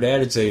 That would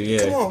agitate, yeah.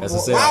 Come on,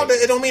 Wilder,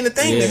 it don't mean a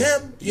thing to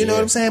him. You know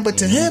what I'm saying? But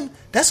to him,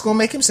 that's gonna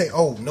make him say,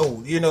 "Oh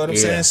no," you know what I'm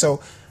saying?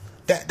 So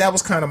that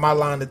was kind of my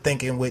line of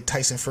thinking with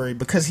Tyson Fury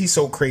because he's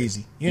so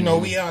crazy. You know,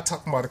 we are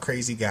talking about a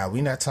crazy guy.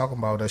 We're not talking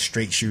about a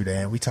straight shooter,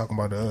 and we talking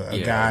about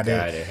a guy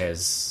that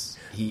has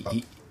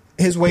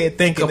his way of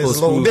thinking is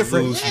a little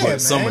different. Loose, but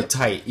some are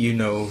tight, you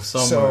know.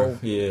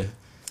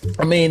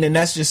 I mean, and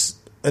that's just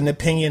an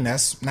opinion.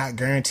 That's not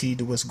guaranteed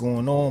to what's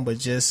going on, but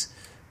just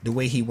the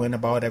way he went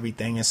about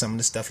everything and some of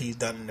the stuff he's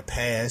done in the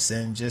past,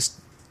 and just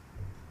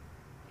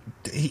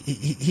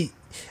he's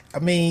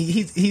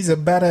a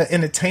better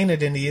entertainer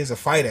than he is a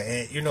fighter,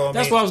 and you know what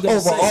I mean? What I was gonna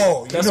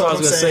overall, say. That's what I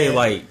was gonna say.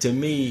 Like, to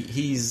me,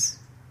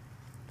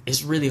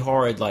 it's really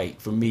hard, like,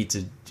 for me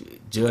to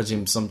judge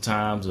him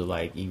sometimes, or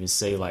like even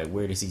say like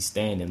where does he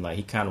stand, and like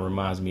he kind of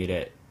reminds me of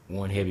that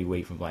one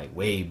heavyweight from like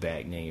way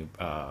back named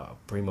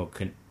Primo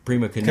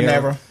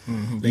Canero.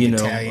 You know,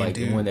 Italian like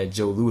dude. The one that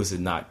Joe Louis had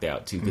knocked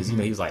out too, because you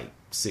know he was like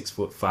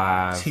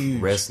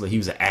 6'5" wrestler. He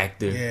was an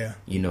actor.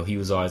 You know, he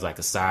was always like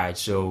a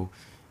sideshow.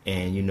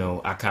 And you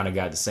know, I kind of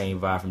got the same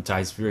vibe from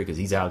Tyson Fury because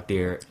he's out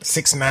there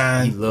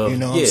 6'9". He loves, you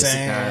know, what I'm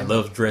saying? 6'9",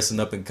 loves dressing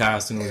up in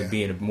costumes and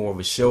being more of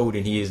a show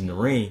than he is in the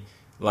ring.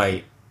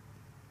 Like,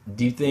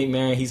 do you think,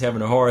 man, he's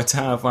having a hard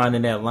time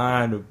finding that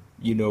line to,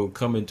 you know,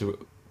 coming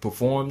to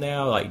perform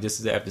now? Like,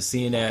 just after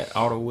seeing that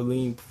Otto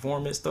Wallin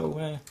performance, though,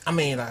 man. I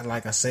mean,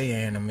 like I say,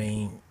 and I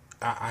mean,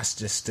 I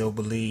just still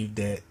believe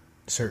that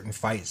certain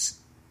fights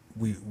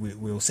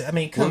we'll say. I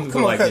mean, come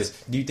on, like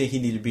this. Do you think he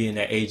need to be in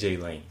that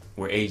AJ lane,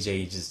 where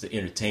AJ is just the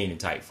entertaining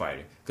type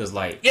fighter? Because,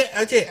 like,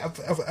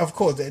 of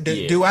course.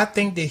 Do I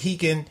think that he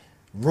can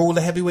rule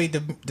the heavyweight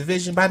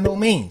division? By no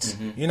means.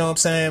 You know what I'm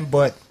saying?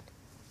 But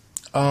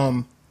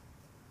I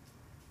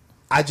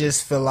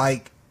just feel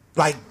like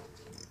I'm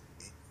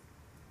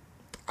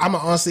gonna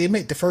honestly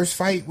admit, the first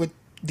fight with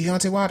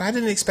Deontay Wilder, I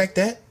didn't expect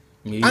that.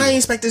 I didn't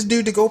expect this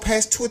dude to go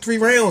past 2 or 3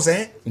 rounds,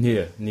 You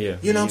know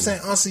what I'm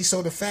saying? Honestly,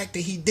 so the fact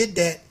that he did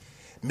that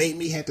made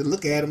me have to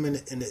look at him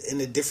in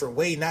a different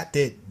way. Not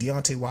that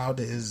Deontay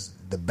Wilder is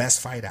the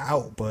best fighter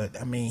out, but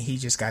I mean, he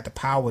just got the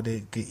power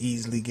to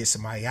easily get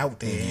somebody out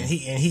there, and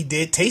he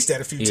did taste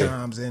that a few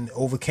times and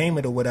overcame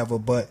it or whatever.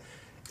 But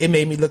it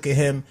made me look at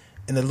him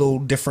in a little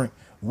different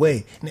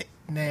way.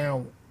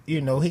 Now, you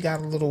know, he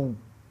got a little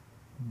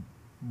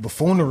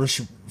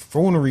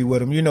buffoonery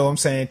with him, you know what I'm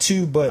saying,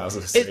 too, but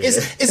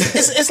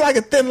it's like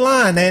a thin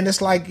line, man. It's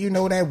like, you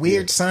know, that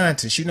weird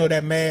scientist, you know,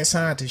 that mad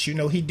scientist, you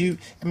know, he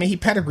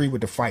pedigree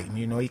with the fighting,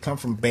 you know, he come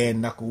from bare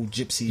knuckle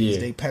gypsies,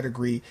 they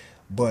pedigree,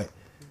 but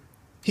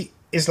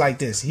it's like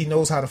this, he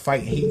knows how to fight,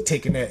 and he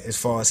taking that as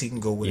far as he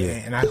can go with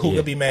it, and who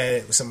could be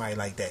mad with somebody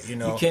like that, you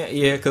know? You can't,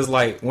 because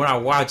like, when I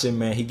watch him,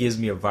 man, he gives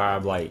me a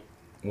vibe like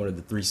one of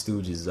the Three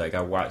Stooges. Like,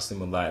 I watched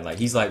him a lot. Like,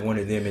 he's like one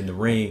of them in the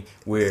ring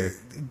where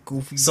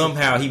goofy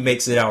somehow he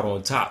makes it out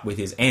on top with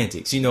his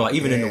antics. You know, like,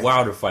 even in the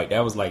Wilder fight, that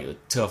was like a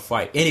tough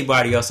fight.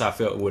 Anybody else I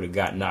felt would have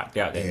got knocked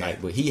out that night.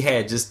 But he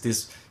had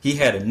he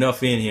had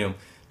enough in him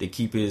to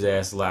keep his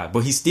ass alive.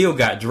 But he still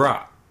got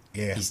dropped.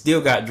 Yeah. He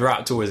still got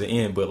dropped towards the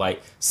end. But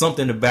like,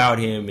 something about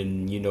him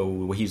and, you know,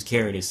 what he was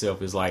carrying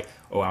himself is like,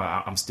 oh,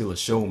 I'm still a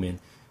showman.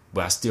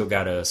 But I still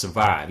gotta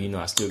survive. You know,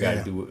 I still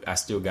gotta do it. I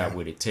still got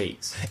what it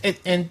takes.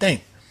 And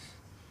think,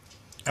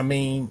 I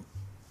mean,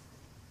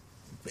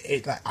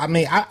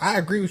 I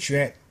agree with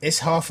you. It's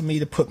hard for me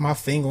to put my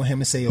finger on him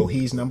and say, oh,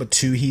 he's number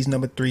 2, he's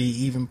number 3,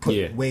 even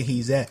put where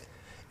he's at.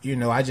 You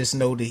know, I just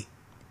know that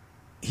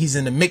he's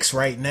in the mix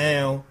right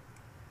now,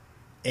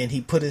 and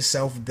he put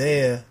himself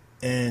there,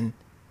 and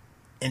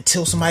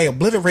until somebody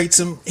obliterates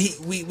him,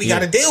 we got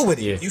to deal with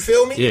it. Yeah. You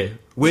feel me? Yeah.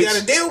 We got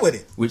to deal with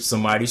it. Which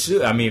somebody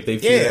should. I mean, if they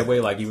feel that way,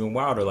 like even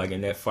Wilder, like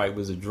in that fight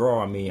was a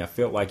draw. I mean, I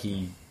felt like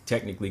he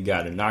technically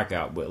got a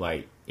knockout, but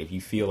like, if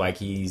you feel like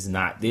he's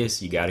not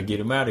this, you got to get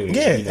him out of here.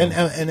 Yeah, you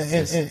know?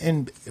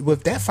 and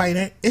with that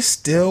fight, it's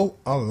still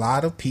a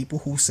lot of people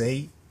who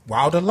say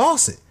Wilder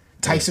lost it.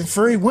 Tyson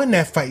Fury won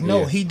that fight.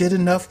 No, he did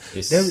enough.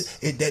 Those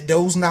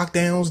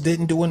knockdowns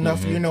didn't do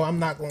enough. You know, I'm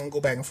not going to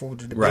go back and forth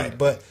with the debate,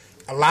 but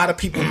a lot of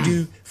people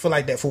do feel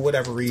like that for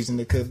whatever reason.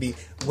 It could be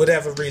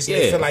whatever reason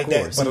they feel like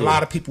that. But a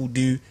lot of people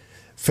do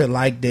feel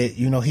like that.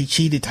 You know, he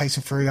cheated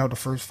Tyson Fury out the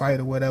first fight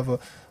or whatever.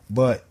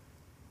 But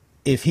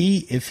if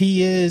he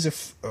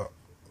is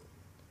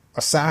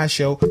a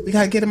sideshow. We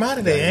gotta get him out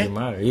of there. Get him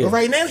out of there, yeah. But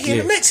right now he in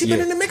Yeah, the mix. He been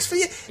yeah. in the mix for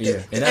years.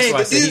 Yeah, and that's why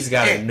I said he's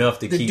got enough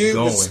to the keep dude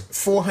going. Was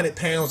 400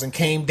 pounds and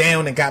came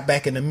down and got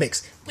back in the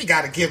mix. We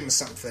gotta give him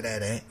something for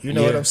that, Ant. You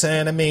know Yeah. what I'm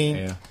saying? I mean,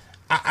 Yeah.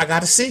 I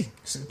gotta see.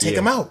 So take Yeah.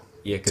 him out.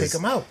 Yeah, take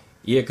him out.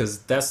 Yeah, because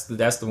that's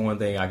the one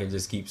thing I can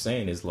just keep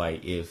saying is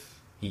like, if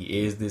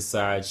he is this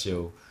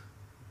sideshow,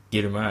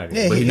 get him out of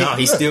there. Yeah, but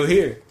he's still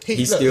here.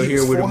 He's still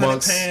here was with 400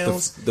 amongst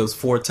pounds. those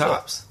four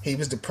tops. He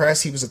was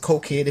depressed. He was a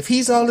cokehead. If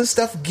he's all this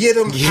stuff, get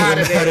him Get out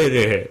him of there. out of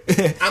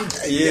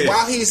there. Yeah.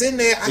 While he's in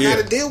there, I Yeah.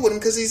 gotta deal with him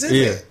because he's in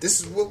Yeah. there. This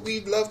is what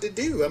we love to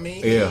do. I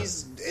mean, Yeah.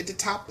 he's at the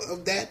top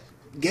of that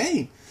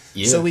game,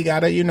 Yeah. so we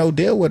gotta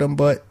deal with him.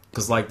 But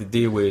Because like the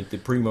deal with the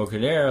Primo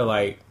Canera,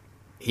 like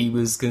he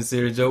was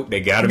considered a joke. They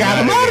got him, Got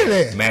out, him of out of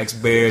there. there. Max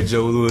Baer,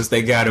 Joe Louis,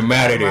 they got him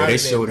out of there. out They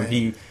of there, showed him man.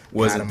 he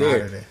wasn't Got him out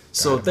there. of there.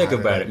 So Got him think out of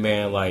about there. it,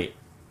 man. Like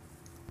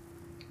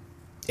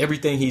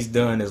everything he's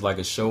done is like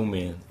a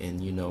showman,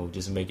 and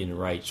just making the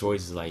right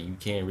choices. Like you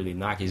can't really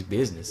knock his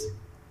business.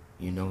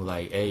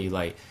 Like hey,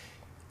 like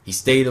he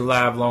stayed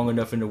alive long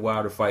enough in the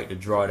Wilder fight to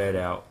draw that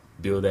out,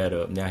 build that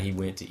up. Now he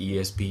went to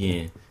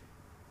ESPN,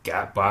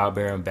 got Bob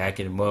Arum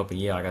backing him up, and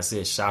yeah, like I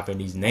said, shopping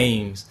these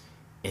names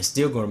and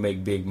still going to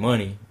make big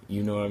money.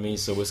 You know what I mean?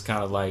 So it's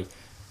kind of like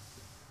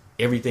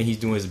everything he's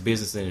doing as a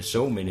business and a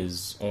showman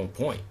is on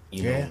point.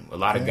 Yeah, A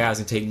lot of guys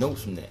can take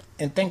notes from that.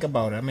 and think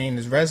about it. I mean,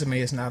 his resume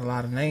is not a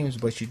lot of names,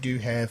 but you do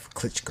have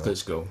Klitschko.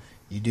 Klitschko,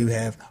 You do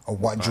have a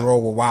draw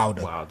with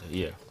Wilder. Wilder,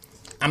 yeah.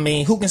 I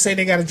mean, who can say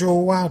they got a draw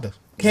with Wilder?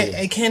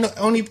 The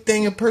only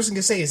thing a person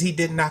can say is he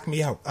didn't knock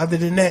me out. Other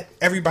than that,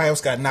 everybody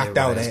else got knocked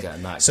out.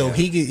 So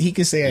he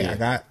could say I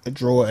got a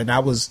draw, and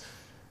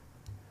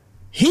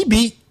he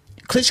beat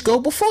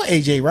Klitschko before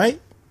AJ, right?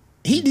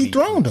 He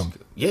dethroned him.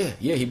 Yeah,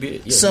 he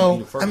beat. Yeah, So he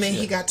beat him first,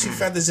 he got two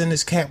feathers in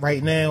his cap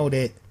right now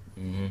that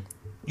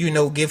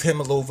give him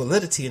a little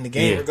validity in the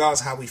game, Yeah. regardless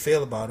how we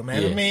feel about him.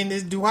 Man, Yeah. I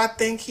mean, do I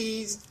think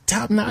he's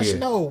top notch? Yeah.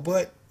 No,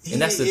 but he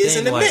and that's the is thing,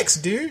 in the like, mix,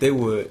 dude. They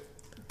would.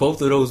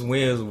 Both of those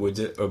wins were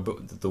just, or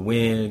the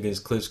win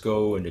against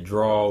Klitschko and the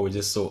draw were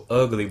just so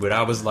ugly. But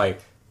I was like,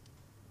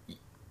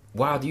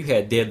 wow, you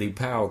had deadly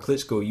power.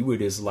 Klitschko, you were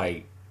this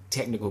like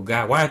technical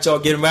guy. Why don't y'all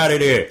get him out of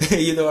there?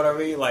 You know what I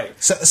mean? Like,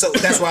 So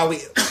that's why we,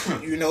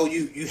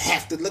 you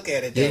have to look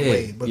at it that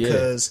way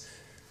because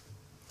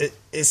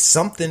it's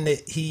something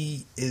that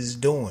he is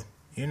doing.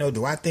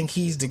 Do I think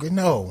he's the good?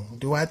 No.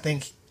 Do I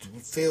think he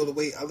feel the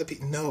way other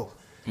people? No.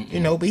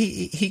 But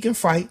he can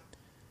fight.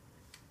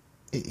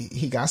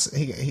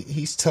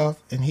 He's tough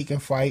and he can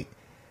fight,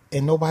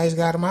 and nobody's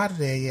got him out of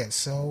there yet.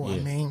 So I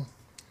mean,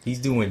 he's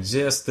doing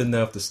just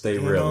enough to stay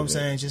relevant. You know what I'm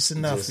saying? Just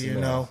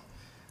enough,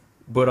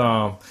 But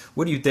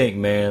what do you think,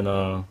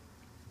 man?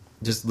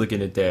 Just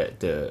looking at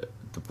the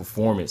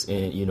performance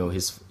and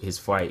his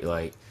fight,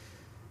 like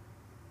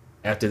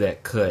after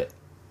that cut,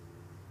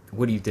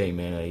 what do you think,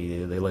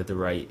 man? They let the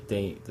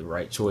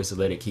right choice to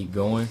let it keep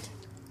going.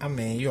 I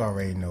mean, you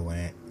already know,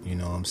 Ant. You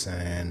know what I'm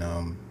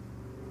saying?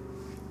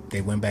 They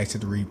went back to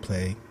the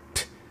replay.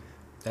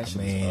 That shit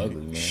was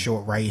ugly, man.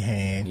 Short right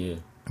hand.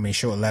 Yeah.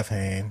 Short left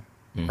hand.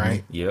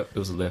 Right? Yep, it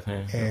was a left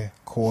hand. Yeah,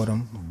 caught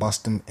him,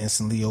 bust him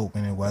instantly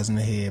open. It wasn't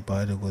a head,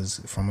 but it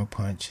was from a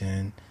punch,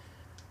 and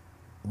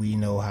we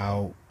know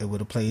how it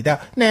would have played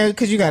out. Now,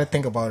 because you got to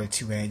think about it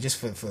too, man, just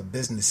for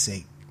business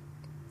sake.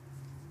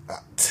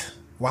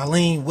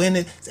 Wallin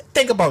winning.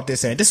 Think about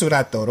this, and this is what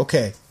I thought.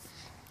 Okay,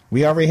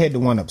 we already had the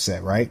one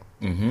upset, right?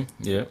 Mm-hmm.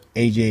 Yeah.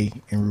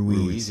 AJ and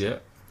Ruiz. Yeah.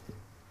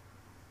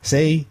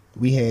 Say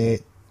we had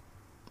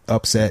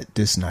upset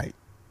this night,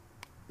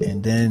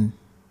 and then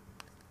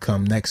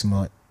come next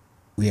month,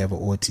 we have an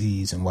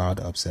Ortiz and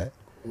Wilder upset.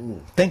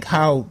 Ooh. Think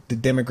how the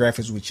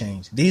demographics would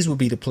change. These would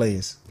be the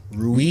players: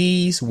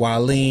 Ruiz,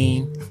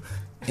 Wallin,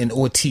 and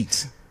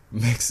Ortiz.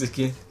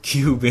 Mexican,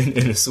 Cuban,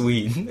 and a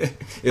Sweden. Wow,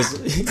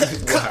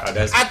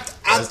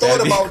 I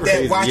thought about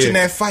crazy. that watching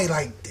that fight.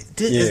 Like,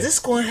 is this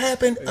going to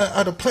happen?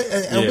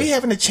 Are we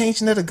having a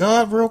changing of the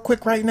guard real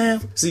quick right now?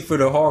 See, for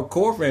the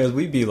hardcore fans,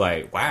 we'd be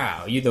like,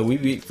 wow.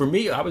 For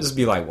me, I would just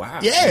be like, wow.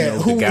 Yeah,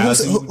 who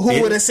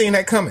would have seen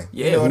that coming?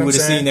 Yeah, who would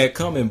have seen that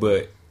coming?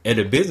 But at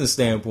a business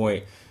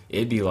standpoint,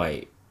 it'd be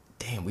like,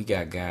 damn, we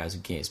got guys who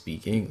can't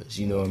speak English.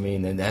 You know what I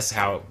mean? And that's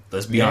how,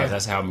 let's be honest,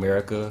 that's how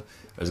America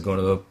is going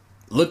to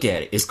look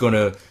at it. It's going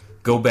to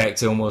go back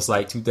to almost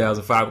like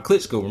 2005 with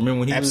Klitschko. Remember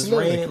when he was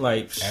reigning?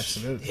 Like,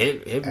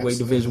 heavyweight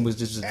division was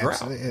just a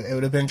drought. It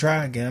would have been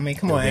dry again. I mean,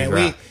 come on,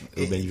 man.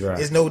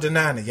 There's no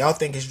denying it. Y'all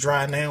think it's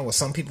dry now, or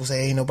some people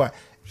say ain't nobody.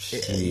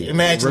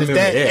 Imagine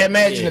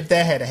if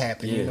that had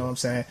happened. You know what I'm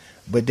saying?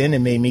 But then it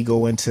made me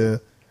go into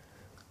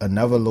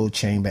another little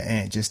chamber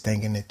and just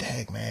thinking that,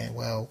 dang, man,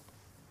 well,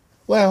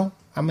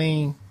 I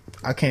mean,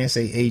 I can't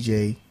say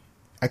AJ.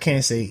 I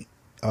can't say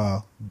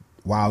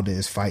Wilder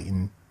is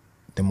fighting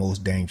the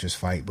most dangerous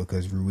fight,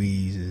 because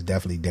Ruiz is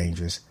definitely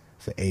dangerous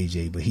for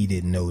AJ, but he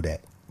didn't know that.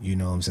 You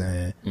know what I'm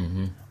saying?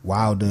 Mm-hmm.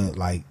 Wilder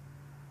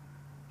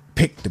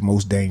picked the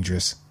most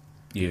dangerous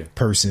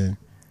person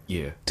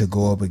to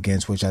go up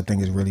against, which I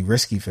think is really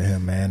risky for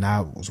him, man. I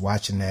was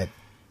watching that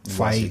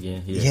fight.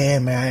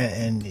 Again, Man,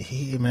 and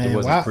he it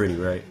wasn't pretty,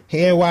 right?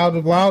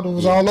 Wilder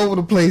was all over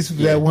the place for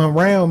that one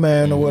round,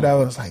 man, or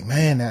whatever. It's like,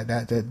 man,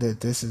 that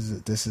this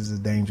is a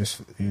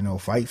dangerous,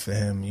 fight for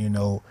him,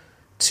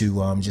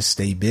 to just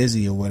stay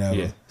busy or whatever.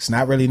 Yeah. It's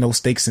not really no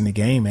stakes in the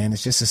game, man.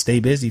 It's just a stay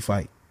busy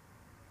fight.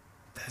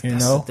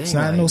 It's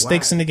not no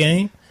stakes in the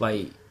game.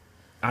 Like,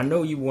 I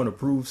know you want to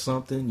prove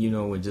something,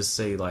 and just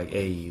say like,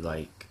 hey,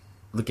 like,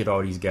 look at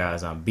all these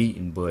guys I'm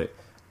beating, but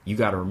you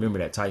got to remember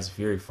that Tyson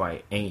Fury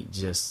fight ain't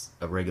just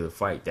a regular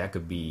fight. That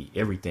could be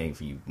everything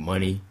for you.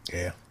 Money,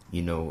 a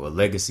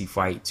legacy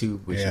fight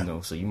too. But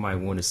so you might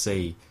want to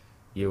say,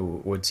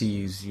 yo,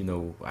 Ortiz,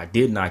 I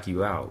did knock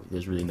you out.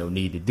 There's really no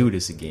need to do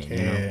this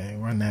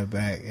again. Run that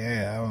back.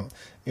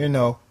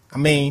 I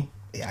mean,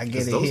 I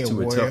get it. Those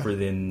two are tougher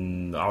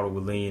than Otto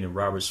Wallin and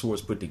Robert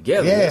Schwartz put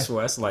together. That's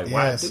why it's like,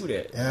 why do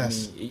that?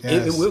 Yes.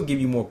 It will give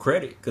you more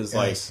credit because,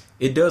 like,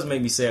 it does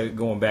make me say,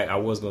 going back, I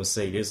was going to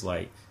say this,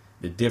 like,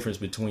 the difference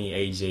between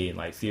AJ and,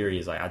 like, Fury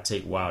is, like, I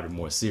take Wilder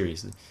more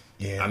seriously.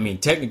 Yeah. I mean,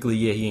 technically,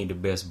 he ain't the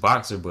best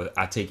boxer, but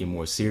I take him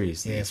more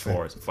seriously as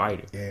far as a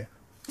fighter. Yeah.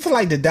 I feel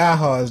like the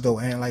diehards, though,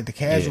 and, like, the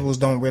casuals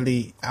don't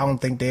really, I don't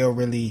think they'll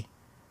really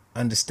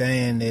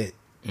understand that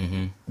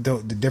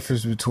the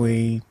difference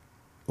between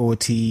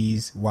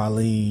Ortiz,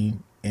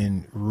 Wallin,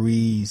 and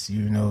Ruiz,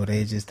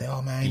 they just,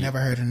 oh man, I ain't never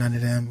heard of none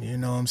of them, you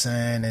know what I'm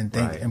saying, and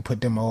and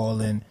put them all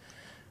in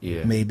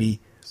maybe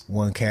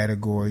one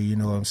category, you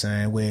know what I'm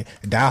saying, where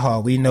Die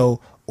Hard, we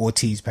know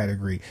Ortiz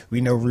pedigree,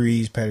 we know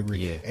Ruiz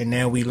pedigree, and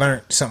now we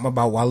learned something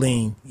about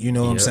Wallin, you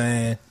know what I'm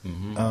saying,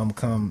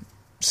 come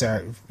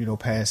Saturday,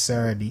 past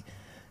Saturday,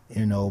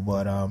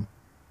 but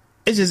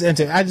it's just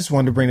I just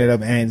wanted to bring that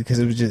up, and because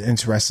it was just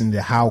interesting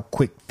to how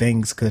quick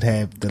things could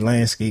have, the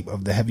landscape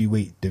of the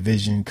heavyweight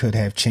division could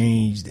have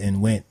changed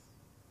and went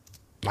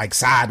like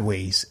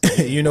sideways.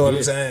 You know what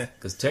I'm saying?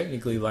 Because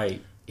technically, like,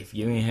 if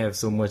you didn't have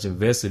so much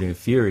invested in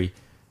Fury,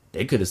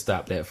 they could have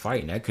stopped that fight,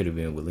 and that could have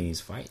been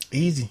Wallin's fight.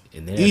 Easy.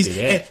 And then after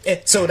that,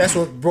 and so that's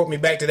what brought me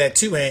back to that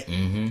too,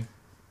 Ant.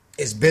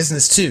 It's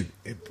business too.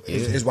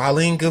 Is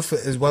Wallin good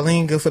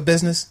for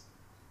business?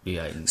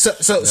 Yeah.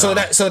 So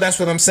that's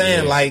what I'm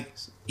saying. Like,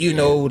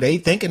 they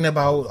thinking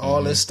about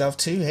all this stuff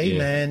too. Hey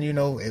man,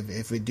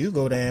 if we do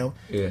go down,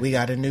 we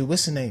got a new,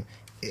 what's the name?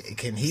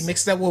 Can he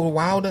mix that with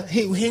Wilder?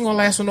 He ain't gonna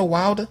last with no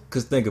Wilder.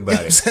 Cause think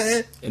about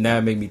it, and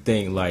that made me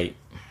think, like,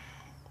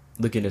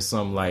 looking at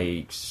something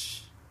like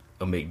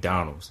a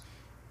McDonald's,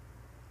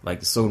 like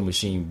the soda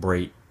machine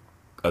break.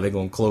 Are they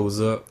gonna close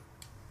up?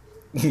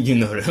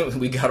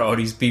 We got all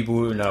these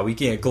people. No, we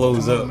can't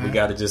close up. Man. We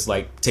got to just,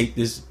 like, take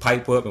this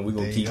pipe up and we're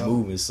gonna keep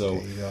moving.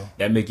 So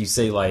that make you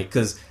say, like,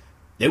 because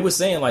they were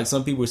saying, like,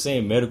 some people were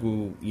saying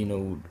medical,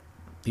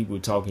 people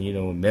were talking,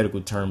 in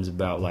medical terms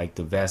about, like,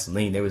 the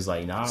Vaseline. They was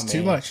like, nah, it's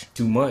man.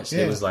 Too much.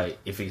 Yeah. It was like,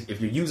 if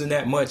you're using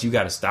that much, you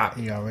got to stop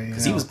it.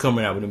 Because he was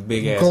coming out with them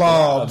big ass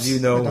gloves,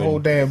 with the whole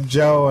damn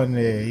jaw in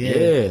there.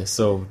 Yeah,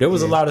 so there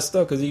was a lot of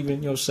stuff. Because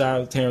even, shout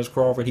out to Terrence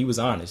Crawford, he was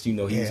honest. He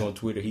was on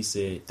Twitter. He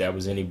said if that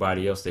was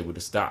anybody else, they would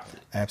have stopped it.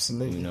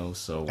 Absolutely.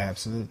 So.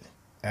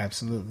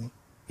 Absolutely.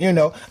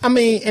 I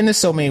mean, and there's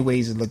so many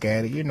ways to look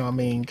at it,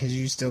 because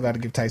you still got to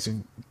give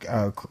Tyson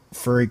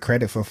Fury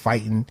credit for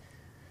fighting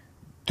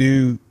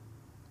through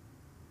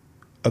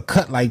a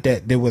cut like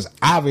that was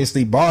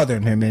obviously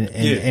bothering him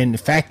and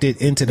factored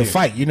into the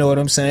fight. You know what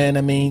I'm saying?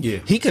 I mean,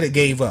 he could have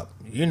gave up.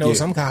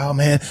 Some guy, oh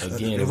man,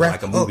 again, it was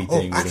like a movie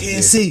thing. I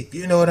can't see.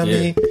 You know what I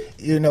mean?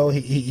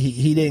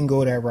 He didn't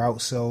go that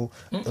route. So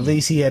at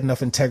least he had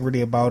enough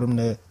integrity about him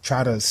to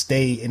try to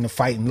stay in the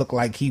fight and look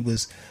like he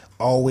was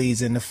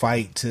always in the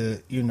fight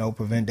to,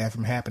 prevent that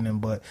from happening.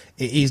 But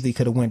it easily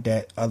could have went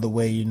that other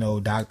way.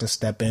 Doctor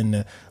step in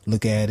to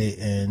look at it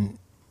and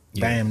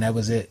bam, that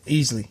was it.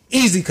 Easily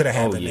could have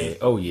happened.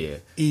 Oh yeah.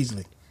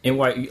 Easily. And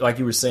like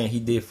you were saying,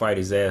 he did fight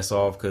his ass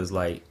off because,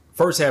 like,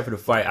 first half of the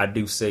fight, I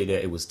do say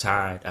that it was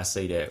tied. I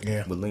say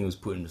that Wallin was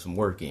putting some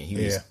work in.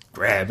 He was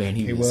grabbing.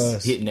 He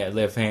was hitting that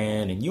left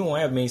hand. And you don't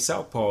have many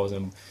southpaws.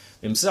 And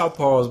them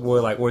southpaws,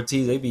 boy, like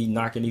Ortiz, they be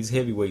knocking these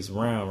heavyweights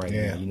around right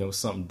now.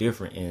 Something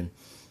different. And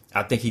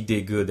I think he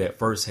did good that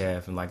first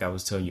half. And like I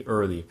was telling you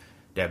earlier,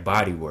 that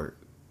body work.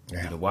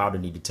 Wilder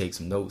need to take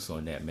some notes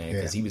on that, man,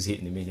 because he was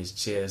hitting him in his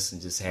chest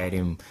and just had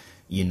him,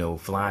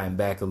 flying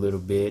back a little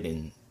bit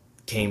and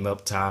came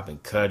up top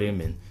and cut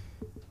him. And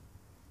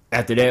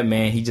after that,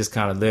 man, he just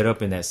kind of let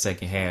up in that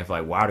second half.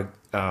 Like, Wilder,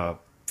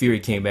 Fury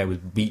came back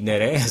with beating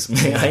that ass,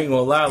 man. I ain't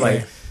gonna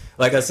lie.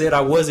 Like I said,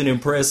 I wasn't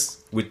impressed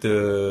with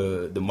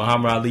the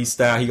Muhammad Ali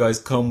style he always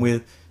come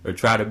with or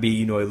try to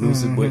be,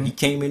 elusive. But he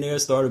came in there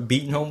and started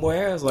beating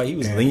homeboy ass. Like, he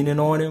was leaning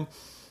on him.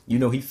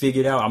 He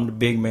figured out, I'm the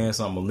big man,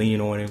 so I'm gonna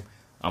lean on him.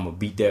 I'm going to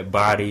beat that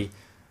body.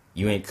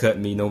 You ain't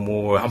cutting me no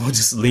more. I'm going to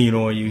just lean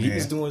on you. He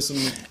was doing some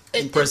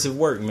impressive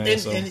work, man.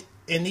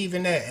 And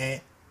even that,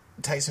 and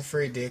Tyson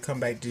Fury did come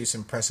back to do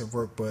some impressive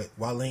work, but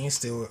Wallin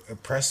still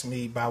impressed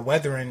me by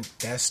weathering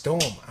that storm.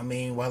 I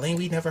mean, Wallin,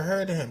 we never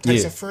heard of him.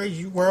 Tyson Fury,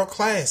 you world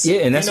class.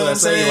 Yeah, and that's what I'm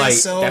saying. Like,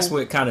 that's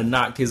what kind of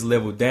knocked his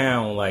level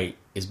down. Like,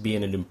 as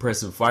being an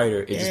impressive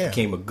fighter, it just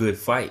became a good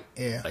fight.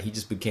 Yeah. Like, he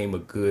just became a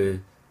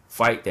good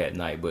fight that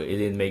night, but it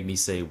didn't make me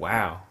say,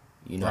 wow.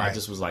 You know, I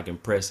just was like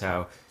impressed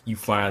how you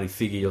finally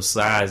figured your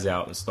size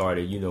out and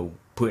started, you know,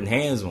 putting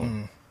hands on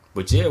him.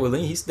 But yeah, well,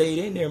 then he stayed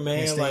in there, man.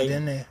 He stayed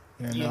in there.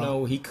 You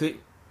know, he could.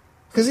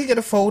 Because he could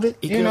have folded.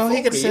 He could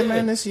have said, yeah.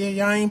 man, this year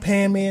y'all ain't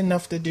paying me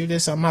enough to do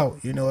this. I'm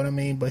out. You know what I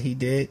mean? But he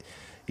did,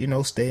 you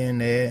know, stay in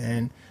there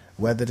and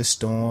weather the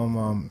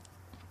storm.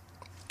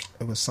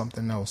 It was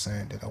something else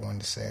that I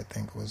wanted to say. I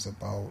think it was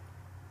about,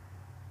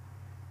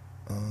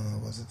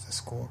 was it the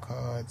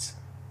scorecards?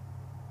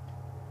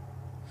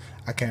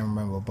 I can't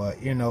remember.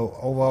 But, you know,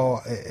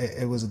 overall,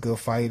 it was a good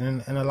fight.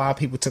 And a lot of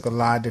people took a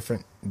lot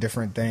of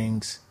different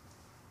things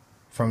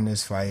from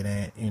this fight,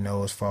 and you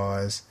know, as far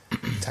as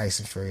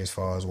Tyson Fury, as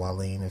far as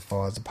Wallin, as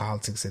far as the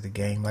politics of the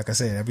game, like I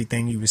said,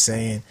 everything you were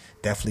saying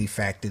definitely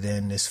factored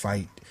in this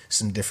fight.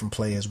 Some different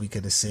players we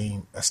could have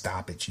seen a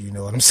stoppage, you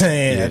know what I'm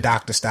saying? Yeah. A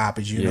doctor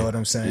stoppage, you know what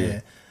I'm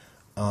saying?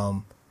 Yeah.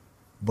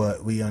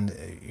 But we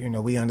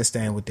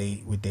understand what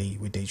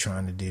they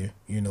trying to do.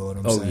 You know what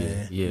I'm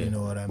saying? Yeah. You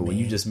know what I mean? But when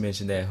you just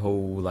mentioned that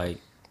whole like.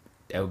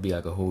 That would be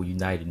like a whole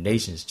United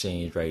Nations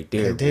change right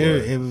there.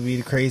 Dude, it would be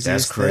the craziest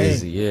That's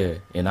crazy, thing. yeah.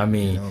 And I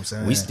mean, you know what I'm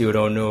saying? We still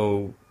don't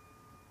know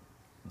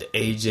the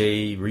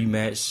AJ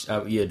rematch.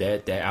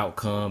 That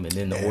outcome, and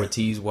then the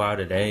Ortiz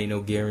Wilder. That ain't no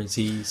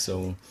guarantee.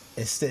 So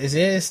it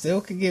still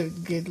could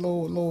get a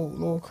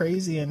little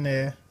crazy in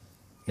there.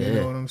 You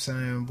know what I'm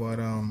saying? But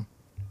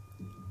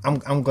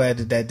I'm glad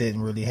that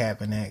didn't really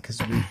happen. Because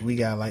we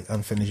got like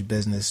unfinished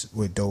business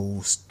with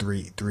those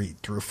three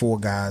or four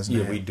guys now.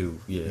 Yeah, we do.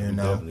 Yeah, you we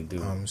know? definitely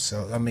do.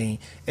 So I mean,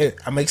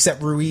 I'm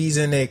except Ruiz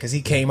in there because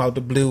he came out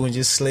the blue and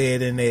just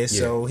slid in there.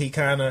 So he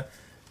kind of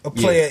a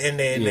player in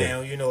there now.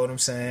 You know what I'm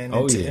saying?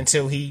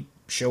 Until he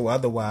show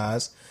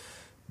otherwise.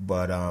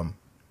 But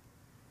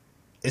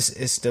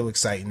it's still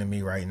exciting to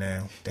me right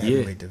now. The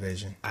heavyweight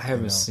division. I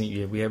haven't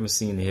seen. We haven't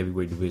seen the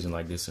heavyweight division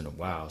like this in a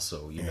while.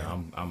 So you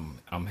know,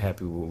 I'm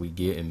happy with what we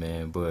getting,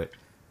 man. But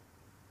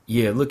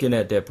yeah, looking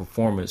at that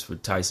performance for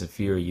Tyson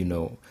Fury, you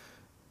know,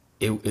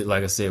 it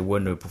like I said,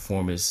 wasn't a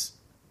performance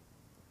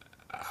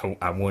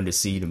I wanted to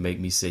see to make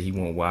me say he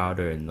went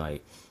Wilder. And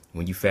like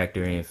when you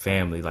factor in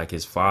family, like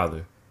his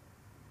father,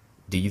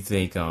 do you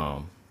think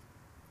the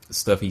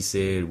stuff he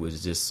said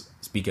was just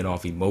speaking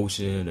off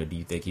emotion, or do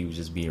you think he was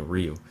just being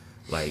real?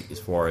 Like, as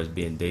far as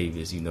Ben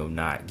Davis, you know,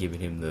 not giving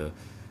him the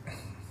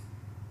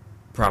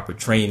proper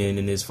training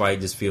in this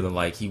fight, just feeling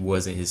like he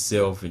wasn't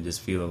himself, and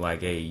just feeling like,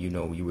 hey, you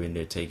know, you were in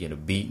there taking a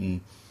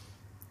beating,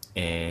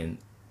 and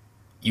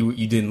you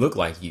didn't look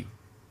like you.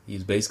 He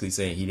was basically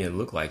saying he didn't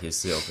look like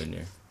himself in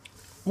there.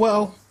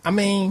 Well, I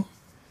mean,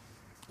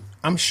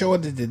 I'm sure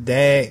that the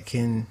dad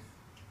can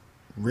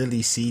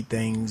really see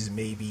things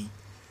maybe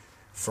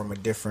from a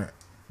different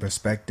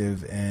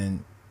perspective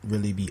and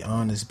really be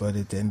honest, but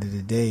at the end of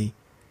the day,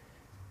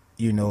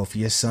 you know, if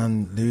your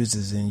son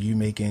loses and you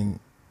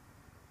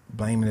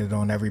blaming it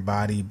on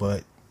everybody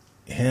but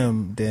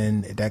him,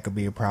 then that could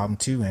be a problem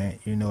too, man.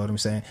 You know what I'm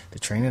saying? The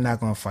trainer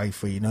not gonna fight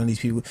for you. None of these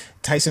people.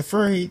 Tyson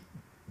Fury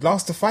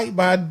lost the fight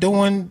by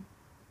doing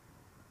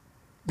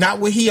not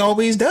what he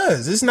always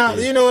does. It's not,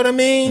 you know what I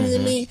mean?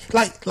 Mm-hmm. I mean,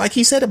 like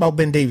he said about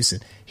Ben Davison.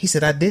 He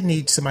said, I didn't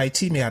need somebody to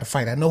teach me how to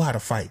fight. I know how to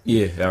fight.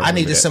 Yeah, I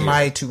needed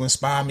somebody to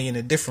inspire me in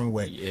a different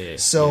way. Yeah.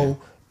 So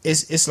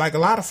it's like a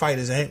lot of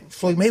fighters.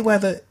 Floyd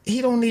Mayweather,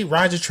 he don't need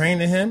Roger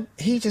training him.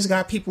 He just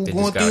got people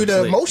going through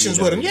the motions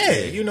with him. Yeah,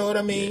 you know what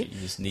I mean? Yeah, you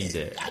just need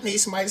that. I need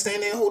somebody to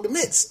stand there and hold the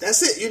mitts.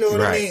 That's it. You know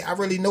what I mean? I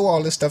really know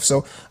all this stuff.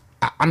 So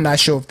I'm not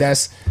sure if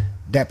that's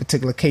that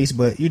particular case,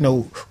 but you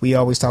know, we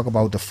always talk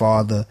about the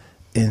father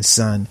and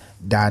son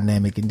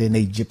dynamic, and then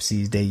they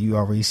gypsies. You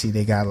already see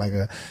they got like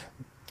a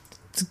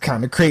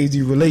kind of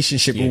crazy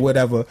relationship or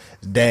whatever.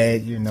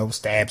 Dad, you know,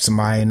 stabbed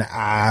somebody in the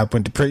eye,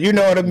 went to prison. You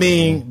know what I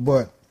mean? Mm-hmm.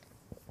 But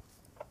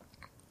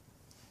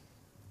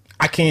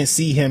I can't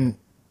see him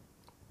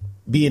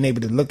being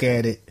able to look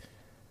at it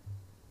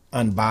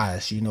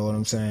unbiased. You know what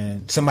I'm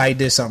saying? Somebody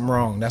did something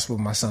wrong. That's what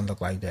my son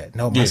looked like that.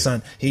 No, my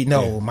son,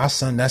 my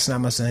son, that's not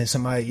my son.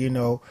 Somebody, you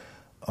know,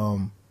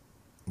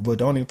 but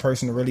the only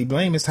person to really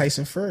blame is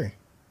Tyson Fury.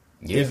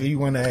 Yeah. If you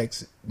want to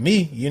ask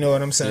me, you know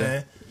what I'm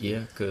saying?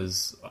 Yeah,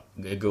 because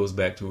it goes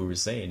back to what we were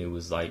saying. It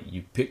was like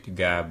you picked a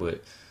guy,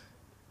 but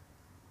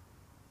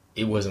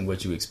it wasn't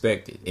what you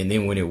expected. And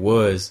then when it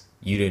was,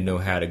 you didn't know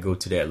how to go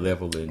to that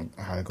level and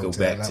go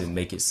back to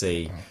make him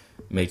say,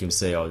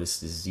 oh,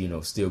 this is, you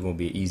know, still going to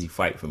be an easy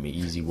fight for me,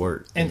 easy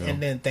work.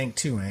 And then think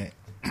too, man,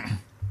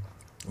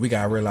 we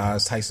got to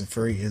realize Tyson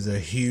Fury is a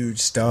huge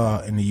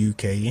star in the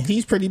UK, and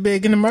he's pretty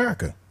big in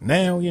America.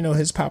 Now, you know,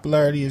 his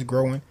popularity is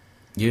growing.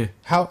 Yeah.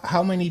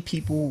 How many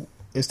people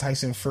is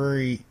Tyson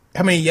Fury,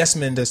 how many yes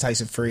men does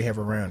Tyson Fury have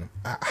around him?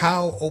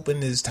 How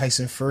open is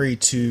Tyson Fury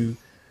to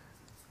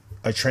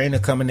a trainer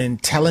coming in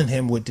telling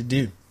him what to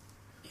do?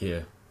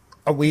 Yeah.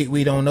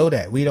 We don't know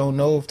that. We don't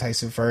know if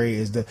Tyson Fury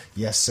is the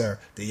yes sir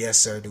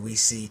that we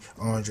see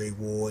Andre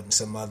Ward and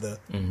some other,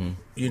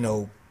 you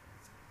know,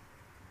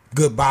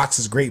 good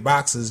boxers, great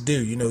boxers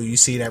do. You know, you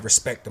see that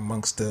respect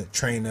amongst the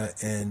trainer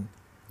and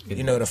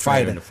you know the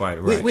fighter.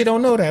 Right. We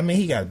don't know that. I mean,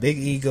 he got a big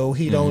ego.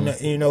 He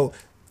don't. You know,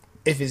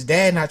 if his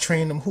dad not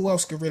trained him, who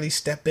else could really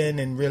step in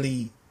and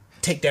really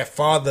take that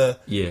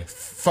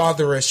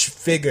fatherish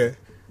figure,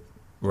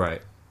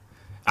 right?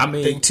 I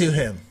mean, thing to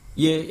him.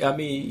 Yeah, I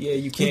mean, yeah,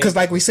 you can't, because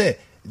like we said,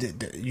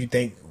 you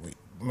think.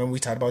 When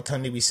we talked about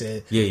Tunney, we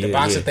said the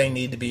boxer thing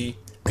need to be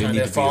kind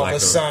of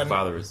father-son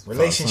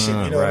relationship.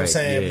 You know what I'm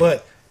saying? Yeah.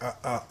 But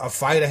a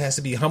fighter has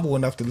to be humble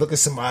enough to look at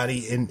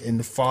somebody in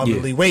the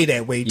fatherly way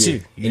that way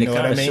too. You and know it kind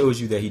what of I mean?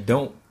 shows you that he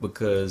don't,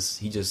 because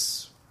he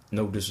just,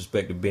 no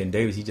disrespect to Ben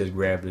Davis, he just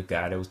grabbed a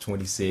guy that was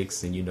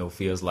 26 and, you know,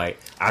 feels like,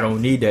 I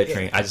don't need that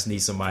train. I just need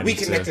somebody we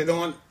connected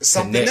on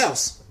something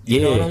else.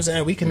 You know what I'm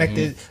saying? We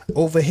connected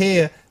over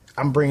here.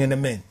 I'm bringing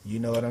them in. You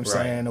know what I'm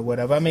saying? Or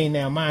whatever. I mean,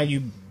 now, mind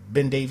you,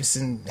 Ben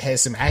Davison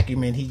has some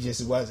acumen. He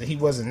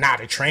wasn't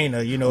not a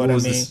trainer. You know what I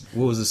mean?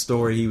 What was the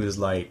story? He was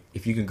like,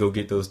 if you can go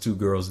get those two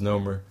girls'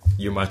 number,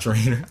 you're my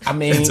trainer. I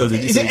mean, so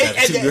did you say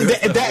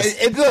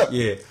look,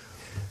 yeah.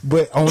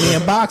 But only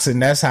in boxing,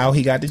 that's how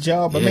he got the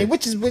job. I mean,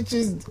 which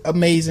is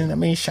amazing. I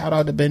mean, shout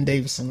out to Ben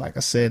Davison. Like I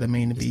said, I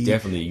mean, to be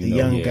definitely, the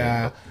young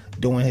guy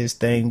doing his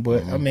thing.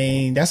 But I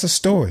mean, that's a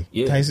story.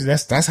 Yeah. Tyson,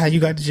 that's how you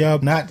got the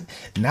job. Not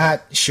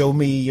show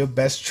me your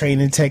best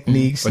training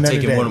techniques. Or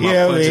taking one of my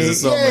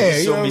punches or something.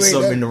 Yeah, show me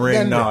something in the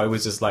ring. No, it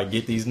was just like,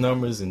 get these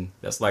numbers, and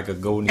that's like a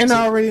golden. And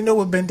I already know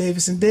what Ben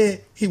Davison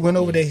did. He went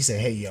over there. He said,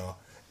 "Hey, y'all,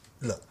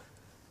 look."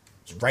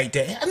 Right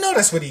there, I know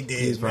that's what he did.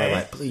 He's probably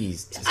like,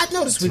 please. I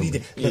know that's what he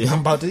did. Look,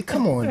 I'm about to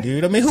come on,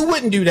 dude. I mean, who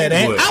wouldn't do that?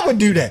 I would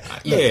do that.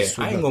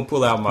 I ain't gonna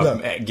pull out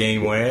my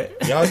game one.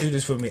 Y'all do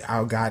this for me.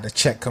 I'll got a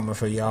check coming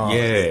for y'all.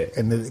 Yeah,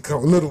 and a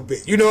little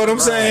bit. You know what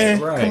I'm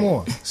saying? Right. Come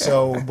on.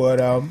 So,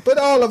 but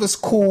all of it's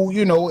cool.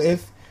 You know,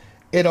 if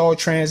it all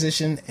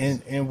transition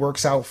and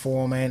works out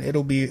for him, man,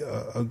 it'll be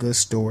a good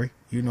story.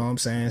 You know what I'm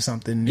saying?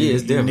 Something new. Yeah,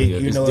 it's definitely.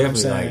 Unique, you know what I'm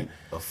saying?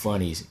 Like a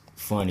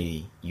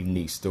funny,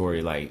 unique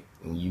story. Like,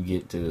 when you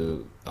get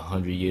to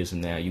 100 years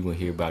from now, you're going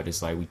to hear about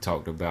this, like we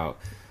talked about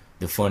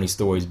the funny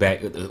stories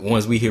back, the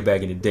ones we hear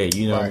back in the day,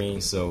 you know what I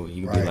mean? So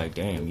you can be like,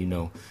 damn, you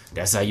know,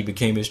 that's how you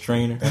became his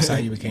trainer. That's how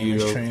you became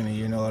his trainer,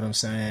 you know what I'm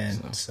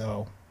saying?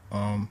 So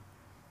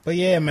but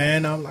yeah,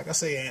 man, like I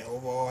say,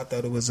 overall, I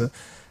thought it was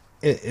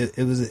it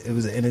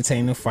was an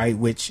entertaining fight,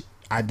 which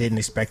I didn't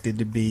expect it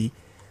to be,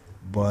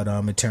 but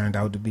it turned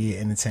out to be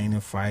an entertaining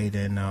fight.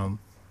 And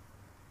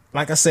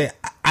like I said,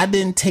 I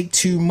didn't take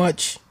too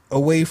much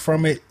away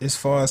from it as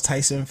far as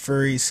Tyson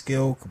Fury's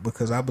skill,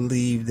 because I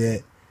believe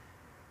that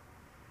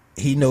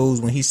he knows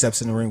when he steps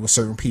in the ring with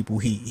certain people,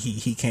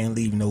 he can't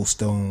leave no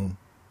stone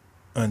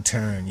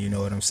unturned. You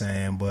know what I'm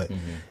saying? But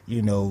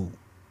you know,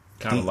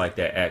 kind of like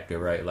that actor,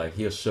 right? Like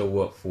he won't show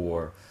up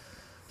for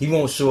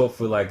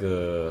like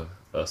a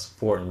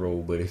supporting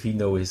role, but if he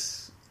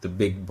knows the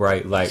big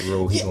bright light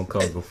role, he's gonna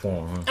come and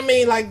perform. Huh? I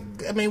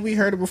mean, we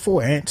heard it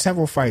before. And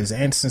several fighters,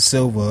 Anderson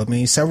Silva. I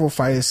mean, several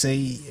fighters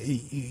say,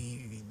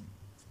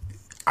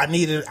 I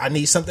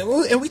need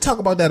something, and we talk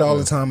about that all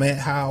the time, man.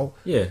 How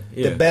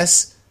the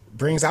best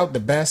brings out the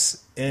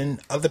best in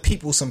other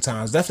people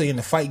sometimes, definitely in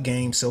the fight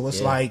game. So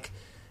it's like,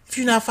 if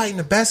you're not fighting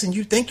the best and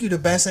you think you're the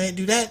best and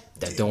do that,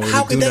 don't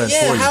really do that.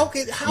 Yeah, how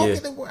could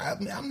it work? I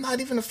mean, I'm not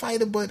even a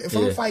fighter, but if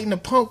I'm fighting a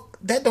punk,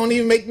 that don't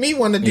even make me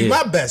want to do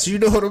my best. You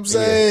know what I'm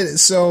saying? Yeah.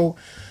 So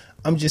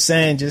I'm just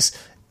saying,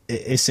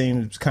 it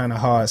seems kind of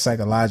hard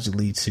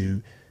psychologically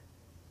to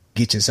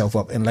get yourself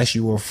up, unless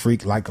you were a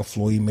freak like a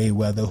Floyd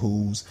Mayweather,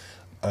 who's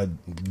a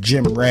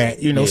gym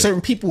rat. You know,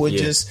 certain people are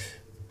just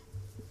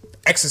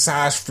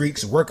exercise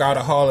freaks,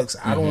 workoutaholics.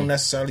 I don't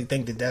necessarily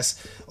think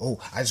that's,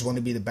 I just want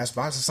to be the best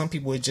boxer. Some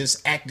people are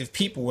just active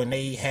people, and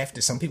they have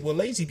to. Some people are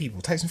lazy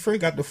people. Tyson Fury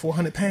got to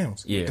 400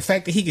 pounds. Yeah. The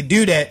fact that he could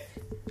do that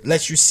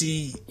lets you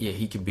see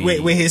he could be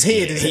where his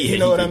head is. You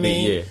know what I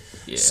mean?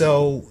 Yeah.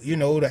 So, you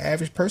know, the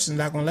average person's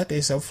not going to let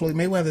themselves. Floyd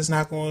Mayweather's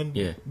not going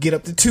to get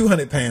up to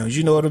 200 pounds.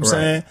 You know what I'm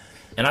saying?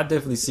 And I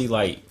definitely see,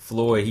 like,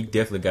 Floyd, he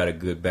definitely got a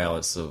good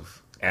balance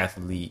of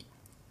athlete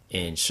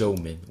and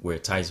showman, where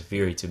Tyson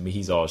Fury, to me,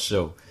 he's all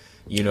show.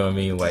 You know what I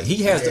mean? Like,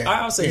 he has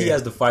I'll say he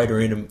has the fighter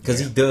in him, because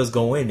he does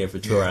go in there for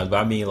 2 rounds. But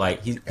I mean,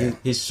 like,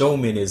 his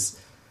showman is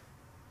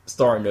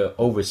starting to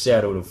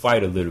overshadow the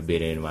fight a little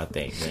bit in him, I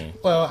think, man.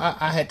 Well,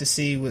 I had to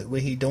see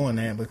what he doing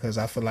that, because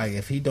I feel like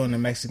if he doing the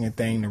Mexican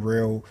thing, the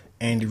real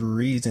Andy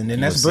Ruiz, and then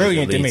that's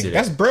brilliant to me.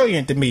 That's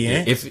brilliant to me,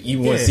 eh? If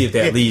you want to see if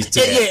that leads to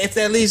that. Yeah, if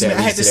that leads to that,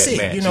 I had to see,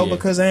 match, you know,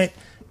 because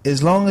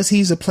as long as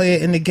he's a player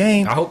in the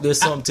game, I hope there's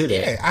something to that.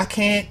 Yeah, I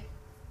can't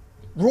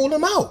rule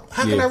him out.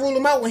 How can I rule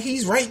him out when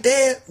he's right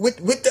there with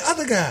the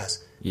other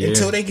guys?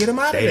 Until they get him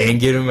out of there. They didn't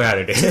get him out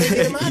of there.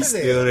 He's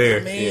still there.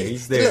 I mean,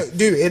 he's there. Look,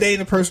 dude, it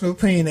ain't a personal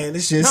opinion, and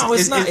it's just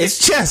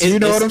it's chess. You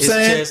know what I'm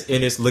saying? It's chess,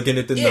 and it's looking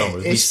at the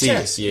numbers. We see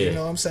chess, this. Yeah, you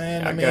know what I'm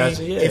saying? I mean,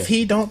 if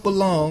he don't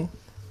belong,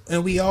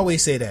 and we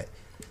always say that,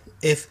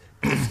 if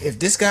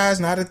this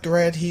guy's not a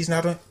threat, he's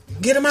not a,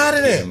 get him out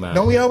of there.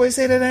 Don't we always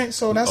say that? Ain't?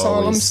 So that's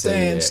all I'm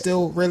saying.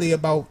 Still, really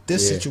about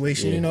this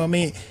situation. You know what I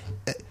mean?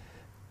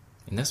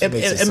 And that's what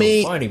makes it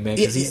so funny, man,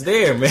 because he's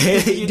there,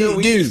 man.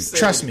 Dude,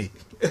 trust me.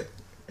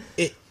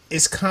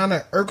 It's kind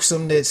of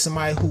irksome that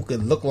somebody who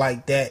could look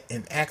like that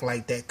and act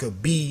like that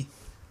could be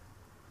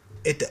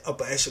at the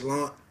upper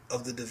echelon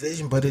of the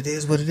division, but it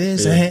is what it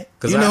is, man.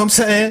 You know what I'm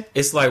saying?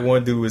 It's like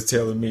one dude was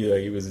telling me,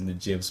 like, he was in the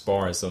gym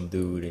sparring some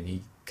dude, and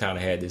he kind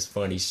of had this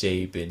funny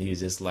shape, and he was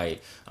just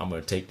like, I'm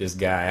going to take this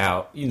guy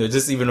out,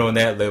 just even on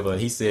that level.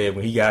 And he said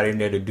when he got in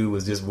there, the dude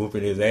was just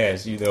whooping his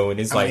ass, and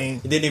it's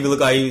it didn't even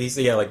look like he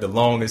said he had like the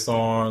longest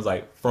arms,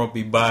 like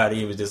frumpy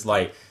body. It was just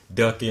like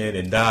ducking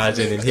and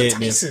dodging and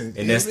hitting him,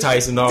 and that's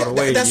Tyson all the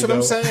way. That's what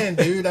I'm saying,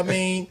 dude. I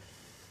mean,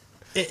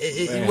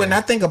 when I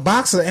think of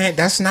boxer, and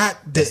that's not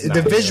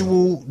the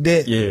visual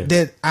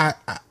that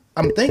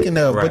I'm thinking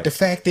of, right. But the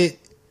fact that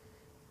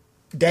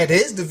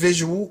is the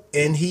visual,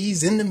 and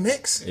he's in the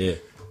mix. Yeah.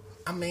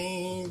 I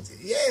mean,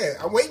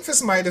 I'm waiting for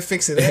somebody to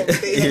fix it.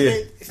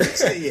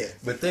 Fix it yet.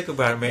 But think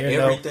about it, man.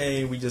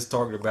 Everything we just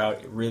talked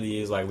about really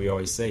is, like we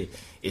always say,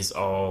 it's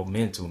all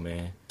mental,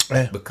 man.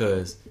 Yeah.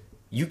 Because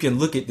you can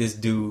look at this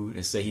dude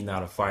and say he's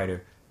not a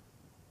fighter,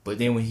 but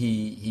then when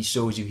he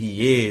shows you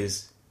he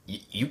is,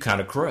 you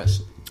kind of crush.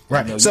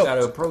 Right. You got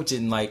to approach it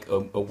in like a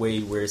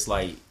way where it's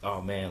like,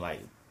 oh man, like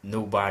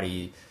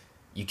nobody.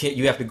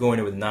 You have to go in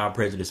there with a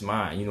non-prejudiced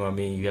mind. You know what I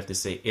mean? You have to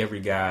say every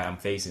guy I'm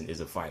facing is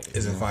a fighter.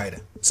 Is a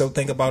fighter. So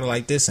think about it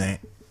like this, Ant.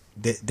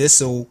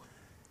 This will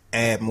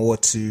add more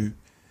to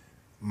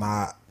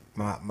my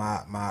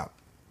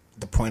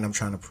the point I'm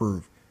trying to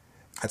prove.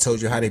 I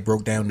told you how they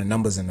broke down the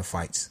numbers in the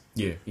fights.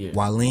 Yeah.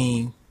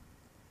 Wallin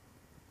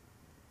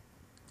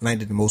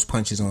landed the most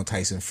punches on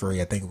Tyson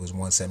Fury. I think it was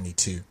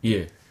 172.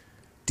 Yeah.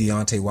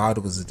 Deontay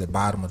Wilder was at the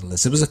bottom of the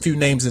list. There was a few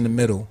names in the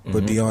middle,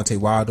 but Deontay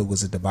Wilder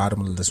was at the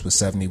bottom of the list with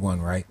 71,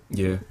 right?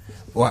 Yeah.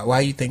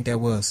 Why do you think that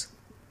was?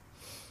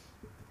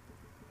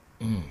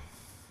 Why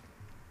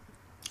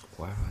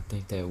do I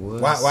think that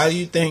was? Why do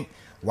you think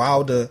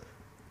Wilder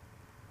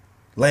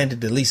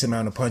landed the least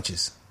amount of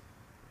punches?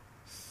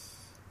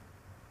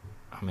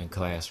 I'm in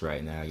class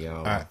right now, y'all.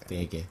 All right. I'm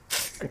thinking.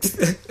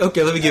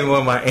 Okay, let me give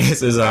one of my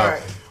answers. All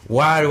right.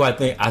 Why do I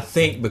think? I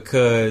think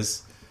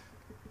because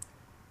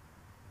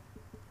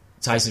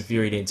Tyson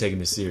Fury didn't take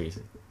him as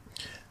seriously.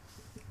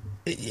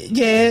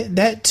 Yeah,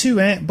 that too,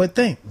 Ant. But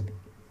think,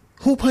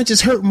 who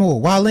punches hurt more?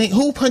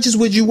 Who punches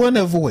would you want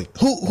to avoid?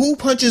 Who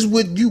punches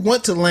would you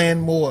want to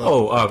land more?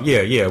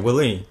 Yeah,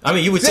 Wallin. I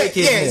mean, you would take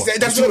his more,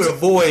 but you would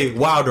avoid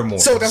Wilder more.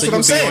 So that's what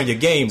I'm saying. On your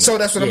game. So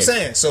that's what I'm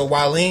saying. So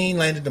Wallin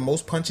landed the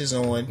most punches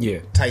on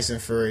Tyson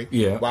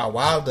Fury, while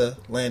Wilder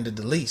landed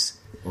the least.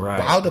 Right.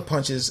 Wilder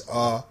punches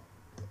are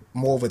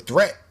more of a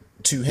threat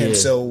to him,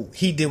 so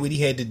he did what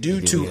he had to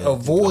do to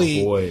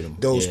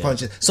avoid those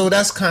punches. So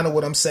that's kind of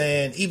what I'm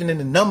saying. Even in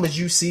the numbers,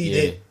 you see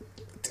that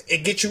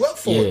it gets you up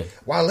for it.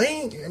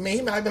 Wallin, I mean,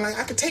 he might have been like,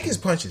 I could take his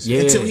punches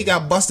until he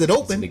got busted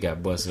open. Then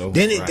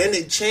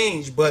it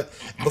changed, but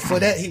before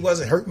that, he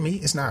wasn't hurting me.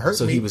 It's not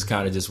hurting me. So he was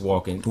kind of just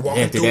walking.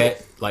 After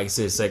that, like I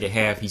said, second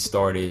half, he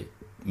started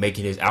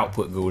making his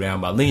output go down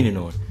by leaning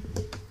on.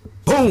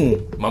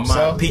 Boom! My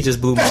mind, P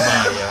just blew my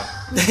mind,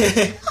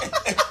 y'all.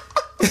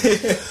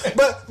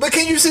 But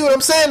can you see what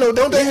I'm saying though?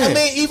 Don't they? I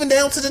mean, even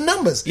down to the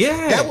numbers.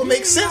 Yeah, that would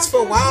make sense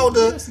for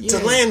Wilder to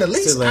land the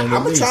least. I'm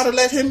gonna try to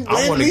let him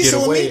land least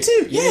on me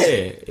too. Yeah,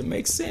 it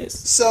makes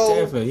sense.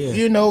 So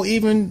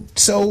even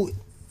so,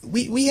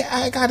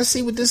 I got to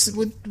see what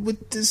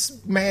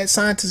this mad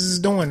scientist is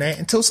doing. That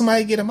until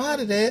somebody get him out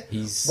of there.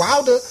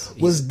 Wilder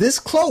was this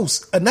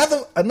close.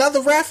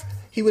 Another ref,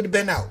 he would have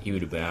been out. He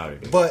would have been out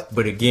of there.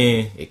 But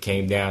again, it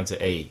came down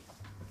to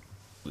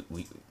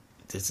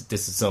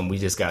This is something we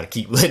just got to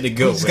keep letting it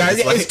go. It's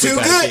too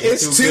good.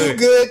 It's too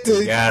good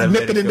to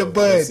nip it in the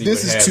bud.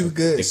 This is too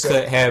good. The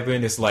cut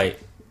happened. It's like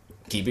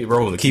keep it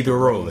rolling.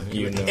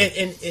 You know.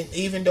 And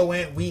even though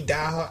we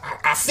die hard,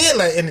 I feel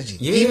that energy.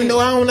 Yeah. Even though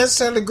I don't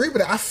necessarily agree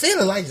with it, I feel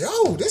it like,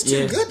 yo, this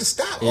too good to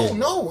stop. Yeah. Oh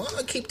no, I'm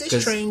gonna keep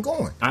this train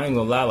going. I ain't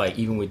gonna lie. Like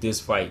even with this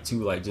fight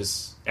too, like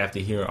just after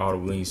hearing Otto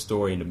Wallin's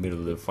story in the middle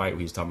of the fight, where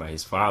he was talking about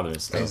his father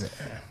and stuff.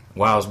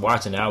 While I was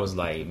watching, I was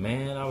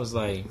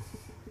like,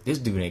 this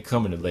dude ain't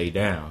coming to lay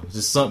down.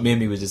 Just something in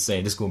me was just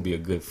saying this is gonna be a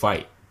good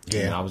fight.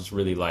 Yeah. And I was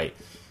really like,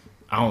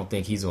 I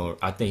think he's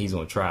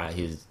gonna try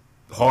his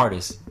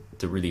hardest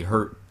to really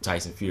hurt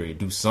Tyson Fury,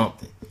 do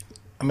something.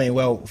 I mean,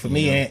 well, for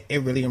me,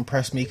 it really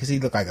impressed me because he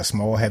looked like a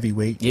small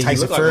heavyweight. Yeah,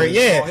 Tyson Fury,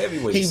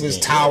 he was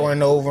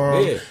towering over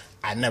him. Yeah.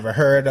 I never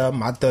heard of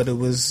him. I thought he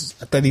was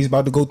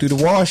about to go through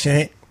the wash,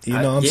 you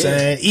know what I'm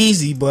saying?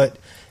 Easy, but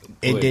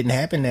it didn't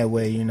happen that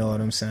way, you know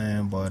what I'm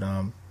saying? But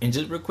and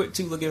just real quick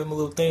too, look at him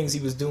little things he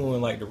was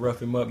doing like to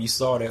rough him up. You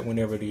saw that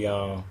whenever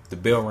the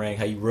bell rang,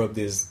 how he rubbed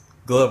his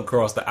glove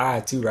across the eye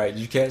too, right? Did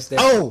you catch that?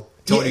 Oh,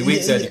 Tony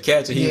Weeks had to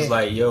catch it. He was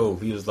like, "Yo,"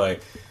 he was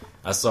like,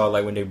 I saw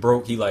like when they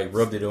broke, he like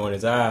rubbed it on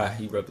his eye.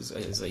 He rubbed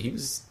his. Like, he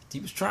was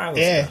trying.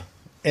 Stuff.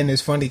 And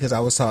it's funny because I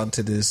was talking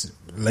to this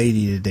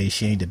lady today.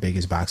 She ain't the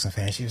biggest boxing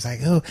fan. She was like,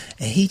 "Oh,"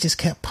 and he just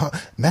kept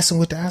messing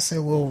with that. I said,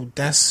 "Well,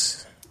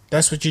 that's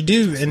That's what you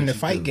do in the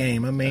fight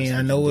game. I mean,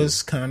 I know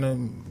it's kind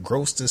of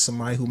gross to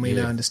somebody who may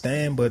not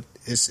understand, but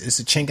it's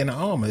a chink in the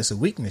armor. It's a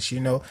weakness,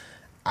 you know.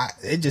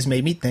 It just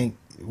made me think,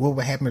 what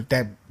would happen if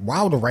that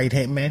Wilder right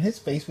hand, man, his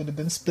face would have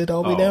been split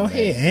all the way down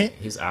here.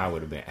 His eye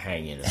would have been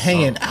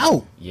hanging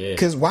out. Yeah.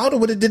 Because Wilder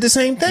would have did the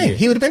same thing. Yeah.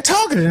 He would have been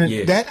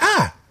targeting that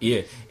eye.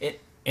 Yeah.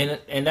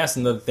 And that's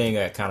another thing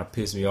that kind of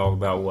pissed me off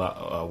about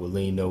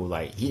Willino.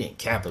 Like, he didn't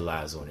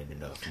capitalize on it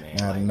enough, man.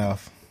 Not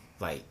enough.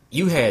 Like,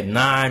 you had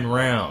 9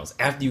 rounds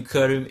after you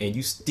cut him, and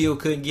you still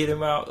couldn't get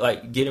him out.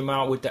 Like, get him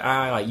out with the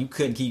eye. Like, you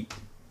couldn't keep,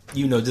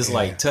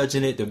 like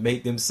touching it to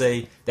make them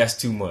say that's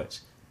too much.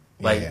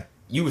 Like,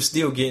 you were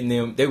still getting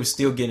them. They were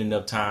still getting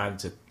enough time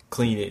to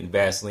clean it and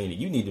Vaseline it.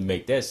 You need to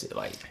make that shit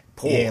like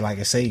pour. Yeah, like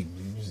I say,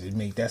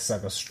 make that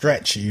sucker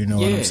stretch. You know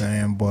what I'm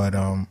saying?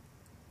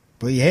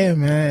 But yeah,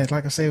 man,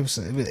 like I say,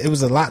 it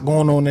was a lot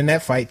going on in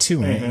that fight too,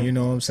 man. Mm-hmm. You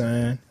know what I'm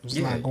saying? There was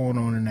a lot going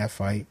on in that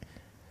fight.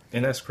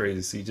 And that's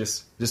crazy. See,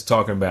 just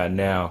talking about it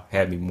now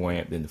had me more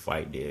amped than the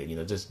fight did. You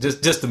know, just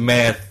the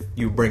math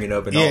you were bringing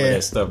up and all of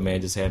that stuff,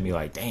 man, just had me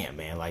like, damn,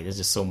 man, like there's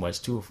just so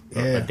much to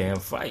a damn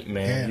fight,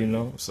 man. You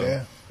know,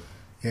 so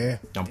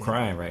I'm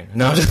crying right now.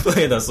 No, I'm just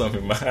playing on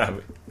something behind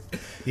me.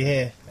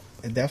 Yeah,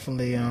 it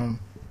definitely.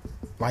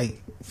 Like,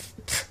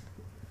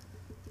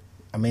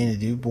 I mean, it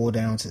do boil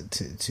down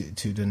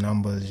to the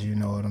numbers. You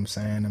know what I'm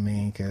saying? I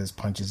mean, because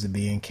punches are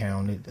being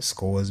counted, the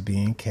scores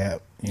being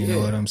kept. You know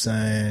what I'm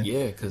saying?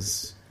 Yeah,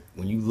 because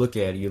when you look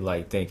at it, you're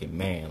like thinking,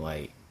 man,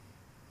 like,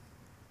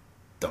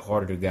 the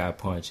harder the guy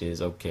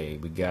punches, okay,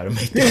 we gotta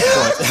make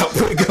that punch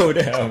output go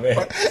down,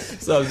 man.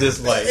 So I'm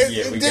just like,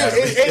 we gotta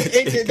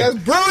make it. That's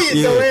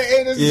brilliant, though.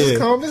 And it's just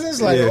conversation.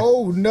 It's like,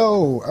 oh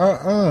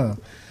no,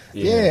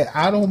 Yeah,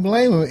 I don't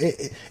blame him.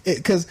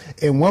 Because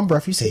in one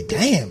breath you say,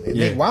 "Damn, it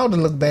made Wilder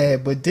look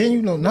bad," but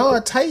then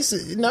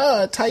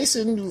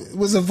Tyson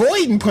was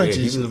avoiding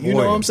punches. Avoiding. You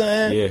know what I'm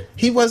saying? Yeah,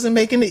 he wasn't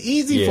making it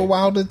easy for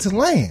Wilder to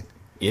land.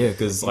 Yeah,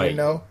 because like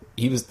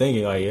he was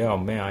thinking like, "Yeah,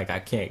 man, like I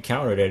can't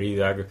counter that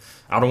either.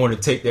 I don't want to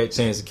take that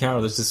chance to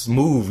counter. Let's just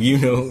move," you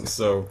know.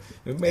 So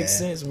it makes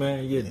sense,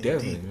 man. Yeah,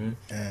 definitely. Man.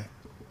 Yeah.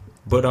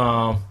 But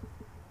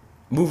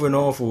moving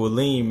on for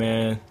Wallin,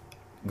 man.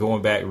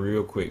 Going back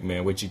real quick,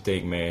 man, what you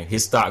think, man?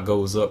 His stock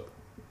goes up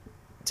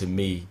to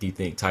me. Do you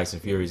think Tyson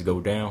Fury's go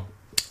down?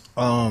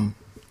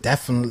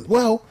 Definitely.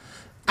 Well,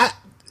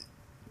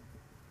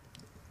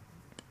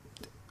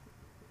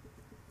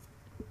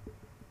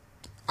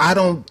 I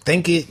don't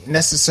think it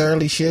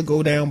necessarily should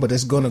go down, but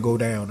it's gonna go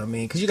down. I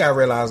mean, because you gotta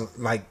realize,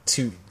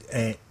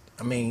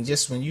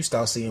 just when you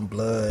start seeing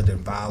blood and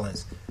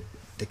violence,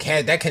 that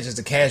catches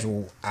the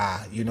casual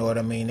eye. You know what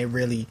I mean? It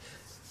really.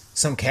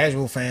 Some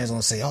casual fans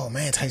gonna say, "Oh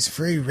man, Tyson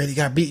Fury really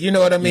got beat." You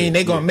know what I mean?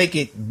 They're gonna make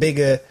it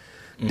bigger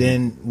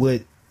than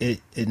what it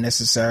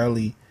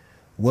necessarily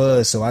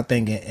was. So I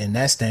think in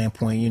that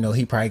standpoint, you know,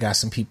 he probably got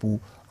some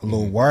people a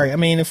little worried. I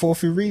mean, and for a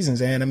few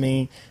reasons. And I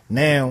mean,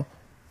 now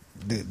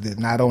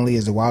not only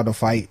is the Wilder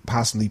fight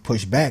possibly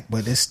pushed back,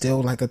 but it's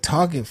still like a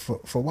target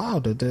for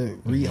Wilder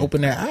to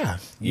reopen that eye.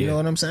 You know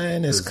what I'm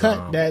saying? It's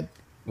cut that.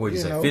 What you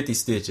say? 50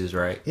 stitches,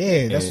 right?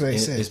 Yeah, that's what they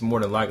said. It's more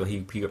than likely he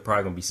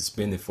probably gonna be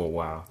suspended for a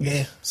while.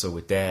 Yeah. So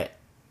with that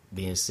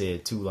being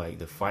said, too, like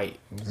the fight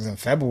is in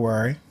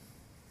February.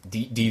 Do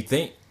you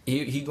think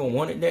he gonna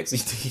want it next? You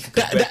think he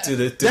go back to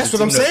the? That's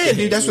what I'm saying,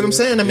 dude. That's what I'm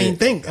saying.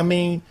 I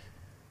mean,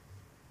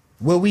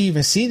 will we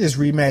even see this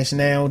rematch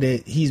now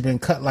that he's been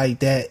cut like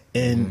that,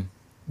 and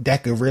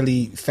that could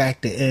really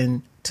factor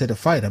in to the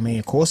fight? I mean,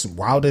 of course,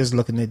 Wilder's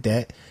looking at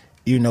that.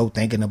 You know,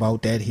 thinking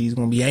about that, he's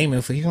gonna be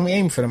aiming for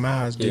the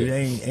miles, dude.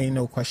 Ain't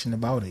no question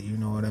about it. You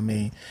know what I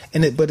mean?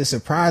 But it's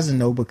surprising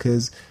though,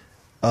 because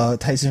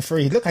Tyson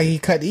Fury looked like he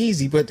cut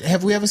easy, but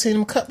have we ever seen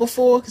him cut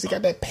before? Because he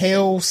got that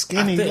pale,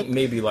 skinny. I think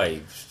maybe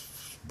like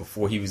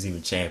before he was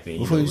even champion.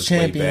 Before he was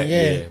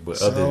champion, But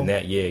so, other than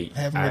that, I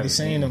haven't really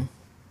seen him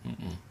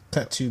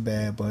cut too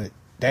bad. But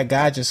that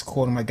guy just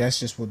caught him, I guess,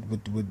 just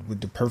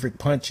with the perfect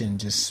punch and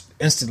just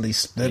instantly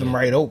split him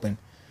right open.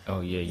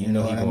 Oh yeah, you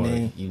know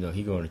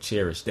he going to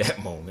cherish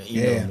that moment.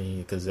 You know what I mean?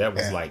 Because that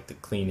was like the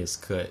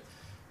cleanest cut,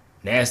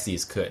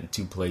 nastiest cut in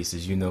 2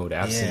 places. You know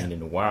that I've seen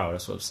in a while.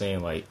 That's what I'm saying.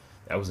 Like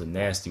that was a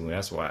nasty one.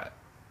 That's why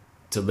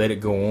to let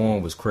it go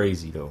on was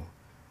crazy though.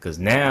 Because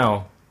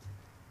now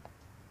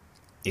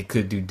it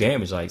could do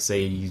damage. Like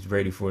say he's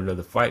ready for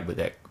another fight, but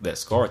that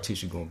scar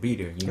tissue gonna be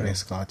there. You know, that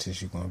scar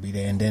tissue gonna be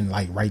there, and then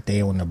like right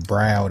there on the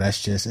brow,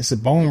 it's a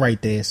bone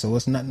right there. So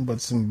it's nothing but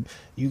some.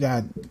 You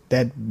got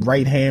that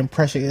right hand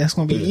pressure. That's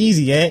gonna be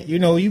easy, You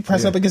know, you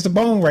press up against the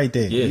bone right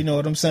there. You know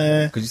what I'm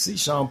saying? Because you see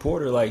Sean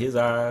Porter, like his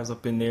eyes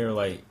up in there,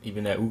 like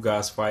even that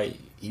Ugas fight,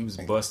 he was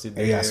busted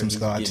there. He got some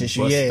scar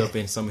tissue. Busted up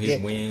in some of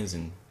his wins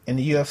and. In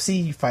the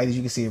UFC fighters,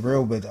 you can see it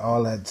real, but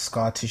all that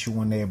scar tissue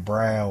on their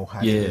brow,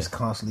 how they just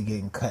constantly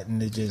getting cut,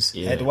 and it just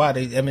after a while,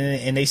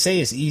 and they say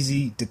it's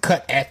easy to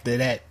cut after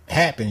that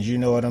happens. You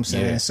know what I'm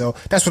saying? So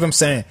that's what I'm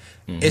saying.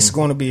 It's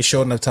going to be a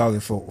short enough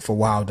target for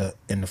Wilder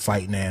in the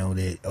fight now.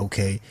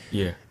 That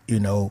you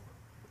know,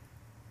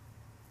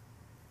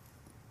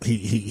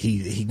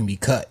 he can be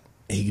cut.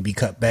 He can be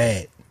cut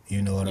bad.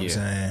 You know what I'm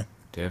saying?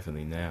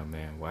 Definitely now,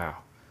 man. Wow.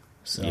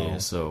 So Yeah,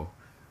 so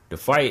the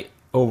fight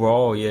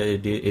overall, yeah,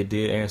 it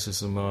did answer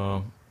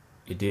some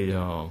it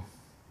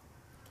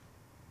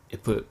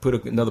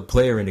put another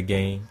player in the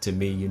game to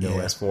me, you know,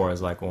 as far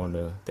as like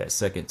on that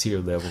second tier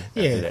level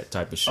after that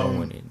type of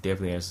showing. It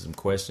definitely answered some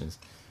questions.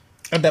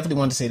 I definitely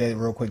want to say that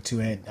real quick too,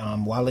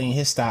 and Wally,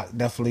 his stock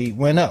definitely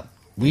went up.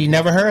 We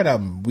never heard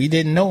of him. We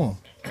didn't know him.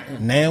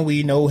 Now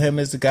we know him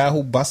as the guy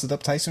who busted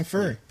up Tyson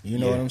Fury. You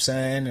know what I'm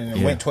saying? And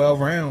it went 12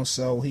 rounds,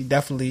 so he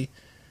definitely,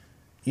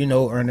 you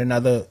know, earned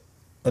another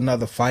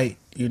fight.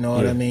 You know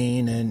what I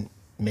mean? And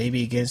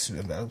maybe against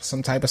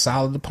some type of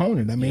solid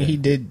opponent. I mean, he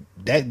did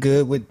that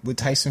good with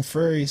Tyson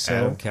Fury. So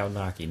Adam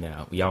Kalnaki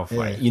now, y'all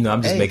fight. You know,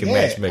 I'm just making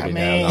matchmaking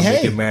now. I'm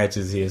making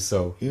matches here,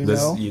 so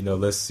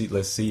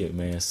let's see it,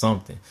 man.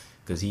 Something,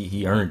 because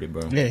he earned it,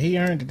 bro. Yeah, he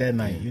earned it that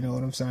night. You know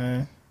what I'm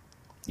saying?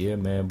 Yeah,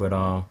 man.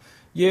 But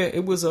yeah,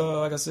 it was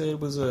like I said, it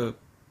was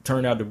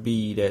turned out to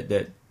be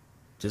that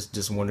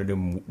just one of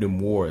them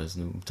wars,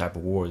 them type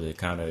of wars that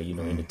kind of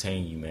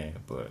entertain you, man.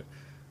 But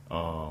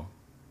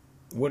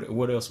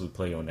what else would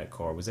play on that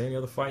card? Was there any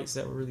other fights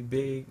that were really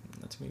big?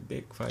 Not too many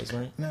big fights,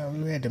 right? No,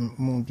 we had the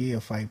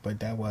Munguia fight, but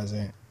that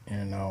wasn't.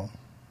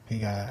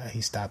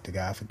 He stopped the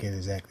guy. I forget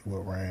exactly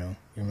what round.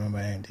 You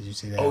remember that? Did you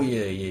see that? Oh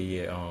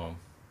yeah.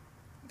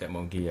 That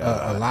Munguia,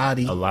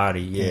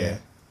 Aladi, yeah.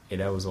 And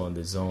that was on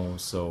the zone.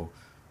 So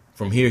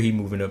from here, he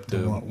moving up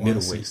to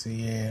middleweight.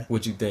 Yeah.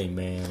 What you think,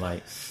 man?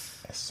 Like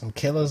some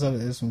killers at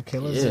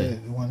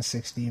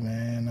 160,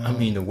 man. I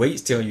mean, the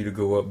weight's telling you to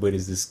go up, but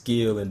is the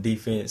skill and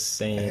defense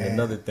saying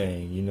another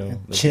thing? You know,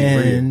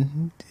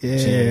 Chin,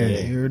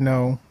 you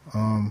know.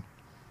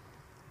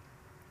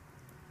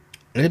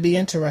 It'd be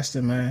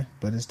interesting, man.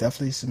 But it's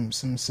definitely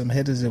some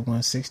hitters at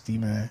 160,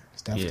 man.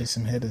 It's definitely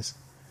some hitters.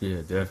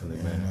 Yeah,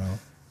 definitely, man.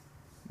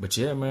 But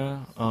yeah,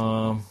 man.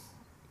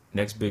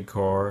 Next big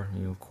card,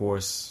 of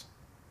course,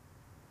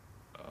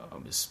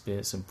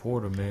 Spence and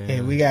Porter, man.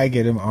 Yeah, we gotta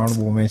get him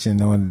honorable mention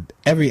on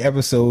every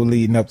episode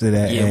leading up to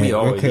that. Yeah, we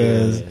always,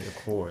 because of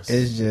course,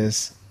 it's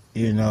just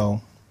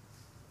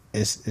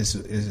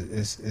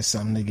it's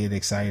something to get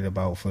excited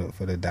about for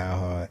the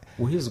diehard.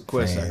 Well, here's a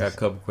question. fans. I got a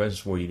couple questions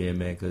for you there,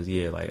 man. Because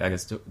like I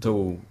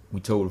told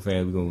the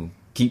fans we're gonna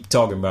keep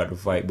talking about the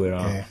fight,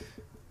 but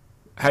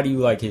how do you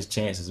like his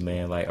chances,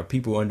 man? Like, are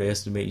people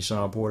underestimating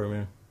Sean Porter,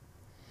 man?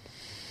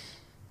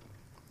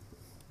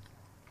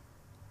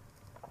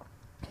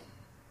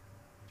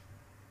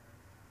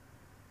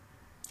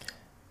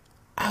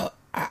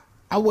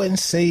 I wouldn't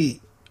say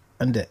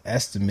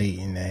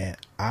underestimating that.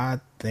 I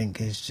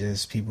think it's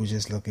just people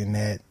just looking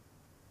at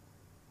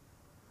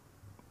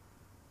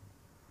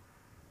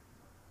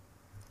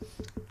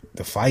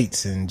the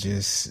fights and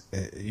just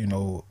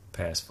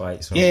past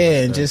fights.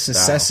 And just style.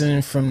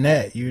 Assessing from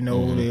that,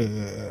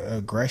 the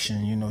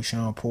aggression.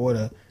 Sean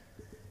Porter.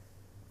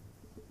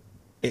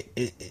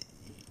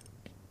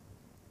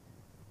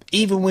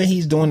 Even when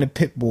he's doing the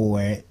pit bull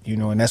and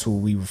that's what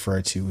we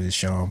refer to as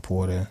Sean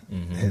Porter,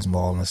 his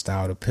mauling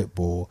style, the pit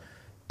bull,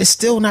 it's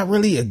still not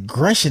really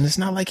aggression. It's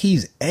not like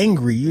he's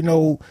angry,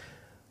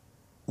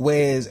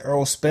 whereas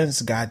Errol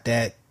Spence got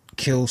that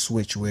kill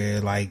switch where,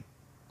 like,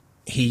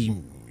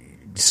 he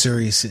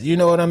serious, you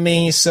know what I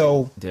mean?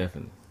 So,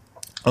 definitely.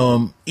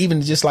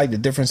 Even just like the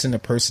difference in the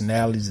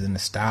personalities and the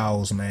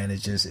styles, man, it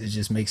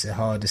just makes it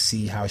hard to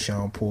see how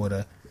Sean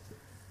Porter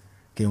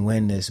can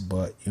win this,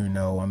 but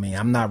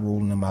I'm not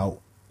ruling him out.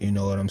 You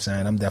know what I'm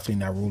saying? I'm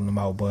definitely not ruling him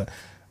out, but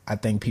I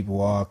think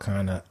people are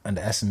kind of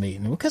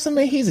underestimating him because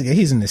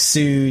he's in the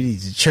suit,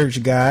 he's a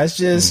church guy. It's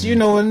just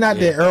not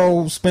that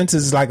Errol Spence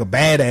is like a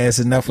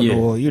badass enough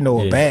or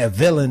a bad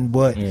villain,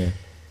 but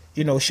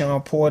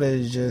Sean Porter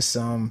is just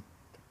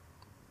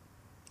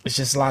it's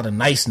just a lot of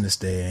niceness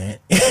there.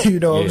 You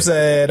know what I'm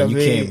saying? You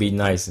can't be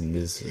nice in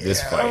this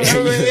fight.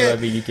 I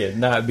mean, you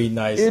cannot be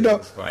nice in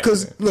this fight.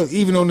 Because, look,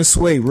 even on the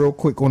Sway, real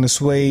quick on the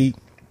Sway,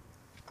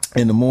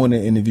 in the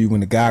morning interview,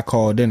 when the guy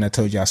called in, I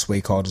told y'all Sway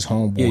called his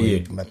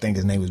homeboy. I think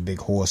his name was Big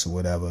Horse or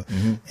whatever.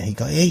 And he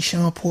go, "Hey,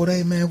 Sean Porter,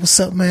 hey, man, what's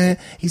up, man?"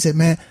 He said,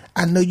 "Man,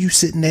 I know you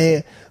sitting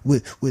there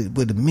with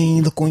a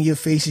mean look on your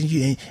face, and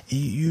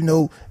you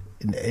know."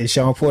 And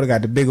Sean Porter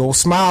got the big old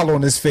smile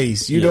on his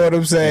face. You know what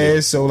I'm saying?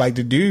 Yeah. So, like,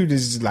 the dude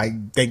is,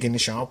 like, thinking that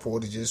Sean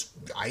Porter just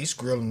ice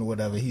grilling or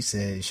whatever. He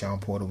said, Sean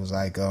Porter was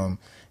like,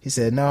 he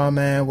said, "Nah,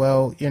 man,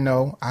 well,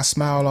 I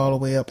smiled all the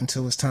way up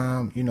until it's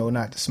time,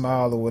 not to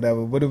smile or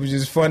whatever." But it was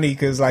just funny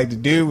because, like, the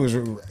dude was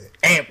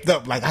amped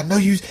up. Like, "I know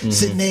you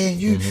sitting there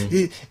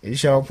and and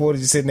Sean Porter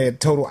just sitting there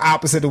total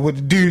opposite of what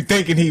the dude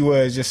thinking he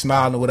was, just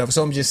smiling or whatever.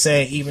 So I'm just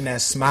saying, even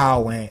that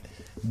smile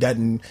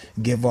doesn't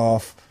give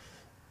off,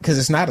 because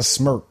it's not a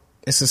smirk.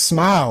 It's a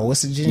smile.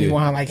 It's a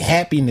genuine like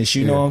happiness.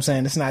 You know what I'm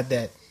saying? It's not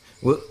that.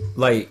 Well,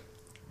 like,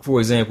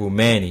 for example,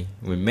 Manny.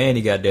 When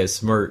Manny got that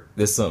smirk,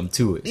 there's something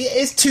to it. Yeah,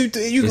 it's two.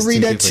 You can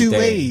read that two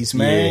ways,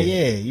 man.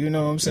 Yeah, you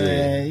know what I'm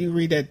saying. You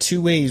read that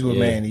two ways with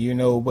Manny.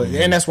 But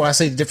and that's why I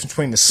say the difference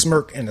between the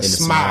smirk and the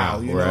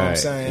smile. You know what I'm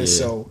saying?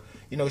 So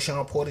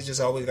Sean Porter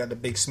just always got the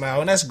big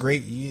smile, and that's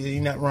great.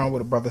 You're not wrong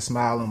with a brother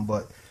smiling,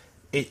 but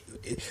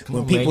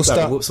When people man,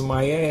 start whoop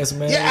somebody's ass,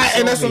 man. yeah,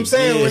 and that's what I'm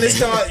saying. Yeah. When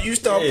you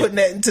start putting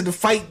that into the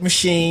fight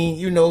machine,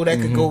 you know that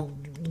could go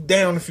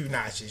down a few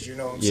notches. You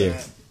know what I'm saying?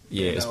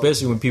 Yeah, You know?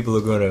 especially when people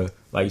are gonna,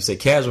 like you said,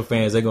 casual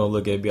fans, they're gonna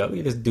look at it and be like, look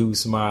at this dude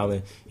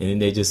smiling, and then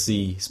they just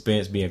see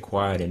Spence being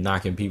quiet and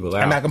knocking people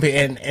out. I'm not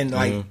comparing and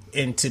like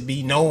and to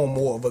be known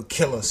more of a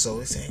killer. So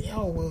they say,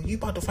 yo, well, you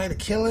about to fight a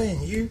killer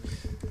and you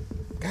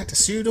got the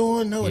suit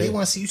on? No, they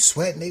want to see you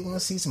sweating. They want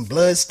to see some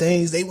blood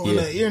stains. They want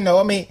to, you know.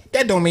 I mean,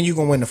 that don't mean you're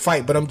gonna win the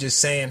fight, but I'm just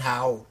saying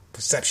how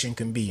perception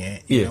can be.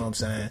 You know what I'm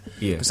saying?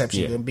 Yeah.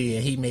 Perception can be,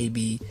 and he may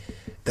be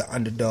the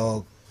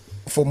underdog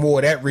for more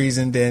of that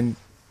reason than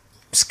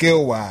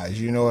skill wise.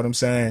 You know what I'm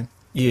saying?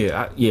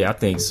 Yeah, I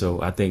think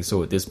so. I think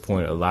so. At this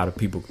point, a lot of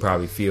people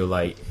probably feel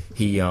like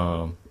he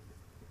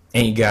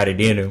ain't got it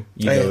in him.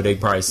 You know, they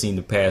probably seen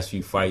the past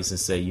few fights and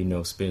say, you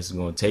know, Spence is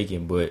gonna take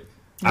him, but.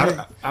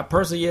 I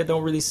personally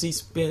don't really see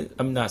Spence.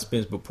 I'm not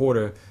Spence, but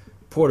Porter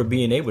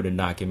being able to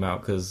knock him out.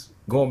 Because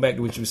going back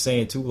to what you were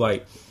saying too,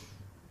 like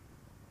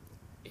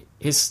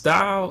his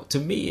style to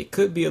me, it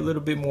could be a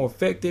little bit more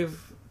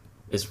effective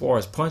as far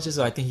as punches.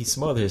 I think he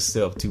smothers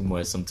himself too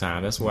much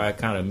sometimes. That's why I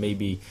kind of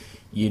maybe,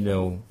 you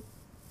know,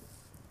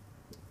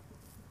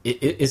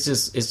 it's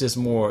just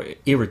more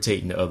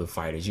irritating to other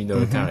fighters. You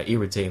know, kind of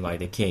irritating, like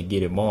they can't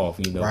get him off.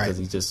 You know, because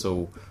he's just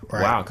so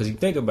wild. Because you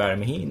think about it, I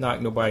mean, he ain't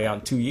knocked nobody out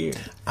in 2 years.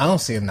 I don't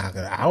see him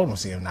knocking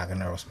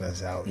Errol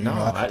Spence out. You No,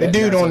 know? The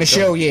dude on the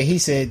show, he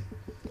said,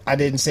 I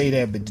didn't say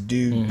that, but the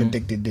dude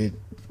predicted that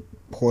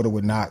Porter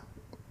would knock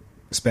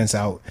Spence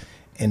out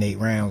in 8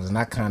 rounds, and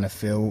I kind of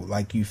feel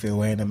like you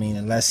feel, and I mean,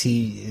 unless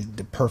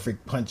the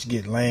perfect punch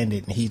get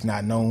landed, and he's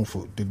not known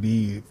to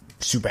be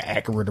super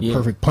accurate or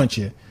perfect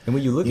puncher. And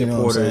when you look at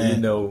Porter, you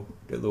know,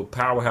 the little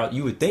powerhouse,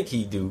 you would think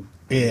he do.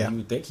 Yeah. You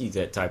would think he's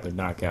that type of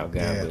knockout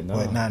guy, but no.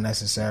 But not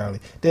necessarily.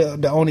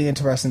 The only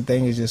interesting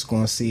thing is just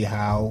going to see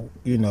how,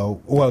 you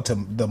know,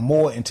 the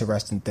more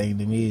interesting thing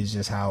to me is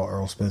just how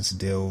Errol Spence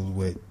deals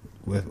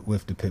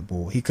with the pit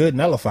bull. He could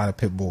nullify the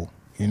pit bull,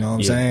 you know what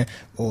I'm saying?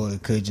 Or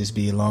it could just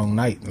be a long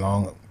night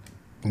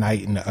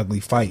in the ugly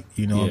fight,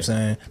 you know what I'm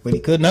saying? But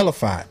he could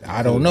nullify it.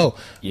 I don't know.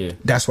 Yeah.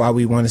 That's why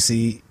we want to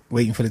see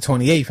waiting for the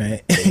 28th,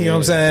 man. You know what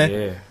I'm saying?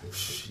 Yeah.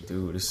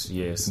 Dude, it's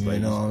you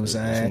know what I'm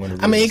saying?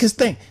 I mean, because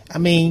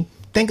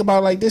think about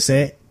it like this,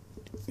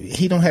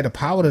 he don't have the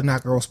power to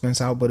knock Errol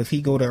Spence out, but if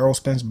he go to Errol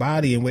Spence's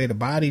body and wear the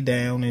body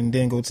down and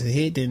then go to the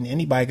head, then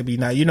anybody could be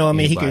knocked. You know what I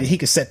mean? He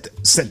could set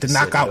the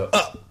knockout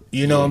up.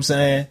 You know what I'm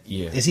saying?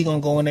 Yeah. Is he gonna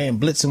go in there and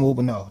blitz him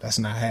over? No, that's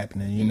not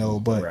happening. You know,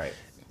 but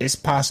it's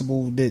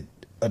possible that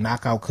a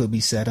knockout could be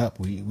set up.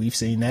 We've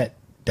seen that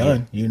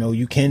done. You know,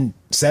 you can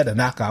set a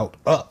knockout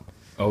up.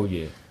 Oh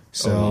yeah.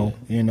 So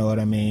you know what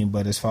I mean.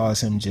 But as far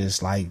as him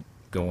just like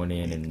going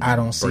in and I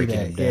don't see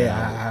that.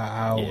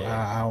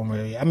 I don't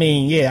really. I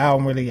mean, I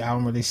don't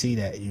really see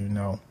that. You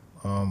know.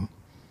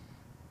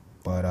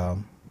 But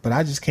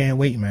I just can't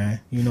wait,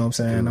 man. You know what I'm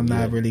saying? Dude, I'm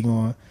not really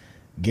going to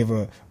give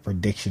a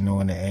prediction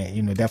on it.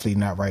 You know, definitely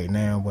not right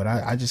now. But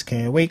I just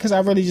can't wait because I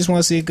really just want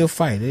to see a good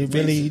fight. It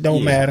really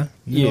don't matter.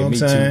 You know what I'm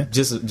saying?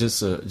 Too.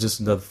 Just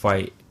another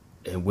fight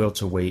at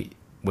welterweight.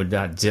 Well,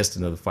 not just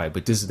another fight,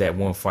 but this is that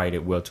one fight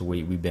at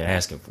welterweight we've been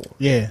asking for.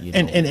 Yeah, you know?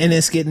 and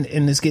it's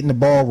getting the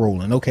ball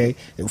rolling. Okay,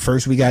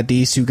 first we got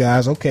these two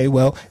guys. Okay,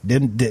 well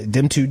them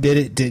two did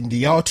it. Then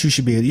y'all two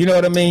should be. You know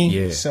what I mean?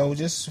 Yeah. So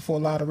just for a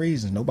lot of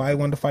reasons, nobody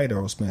wanted to fight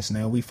Errol Spence.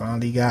 Now we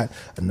finally got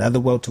another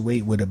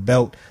welterweight with a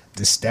belt,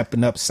 the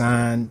stepping up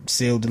sign,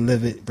 sealed,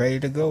 delivered, ready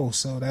to go.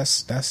 So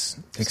that's exciting.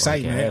 That's all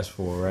we can ask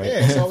for, right? Yeah,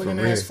 that's all we can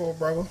ask for,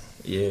 brother.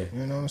 Yeah,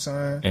 you know what I'm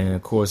saying. And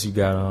of course you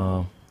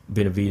got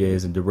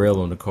Benavidez and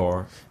Durrell on the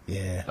card.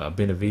 Yeah.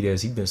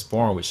 Benavidez, he's been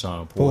sparring with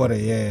Sean Porter.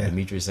 Yeah.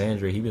 Demetrius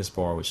Andre, he been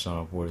sparring with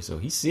Sean Porter, so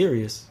he's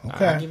serious.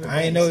 Okay. I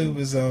didn't know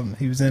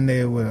he was in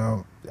there with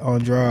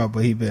Andrade,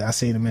 but I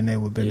seen him in there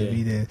with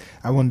Benavidez. Yeah.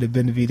 I wanted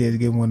Benavidez to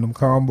get one of them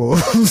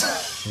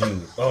combos.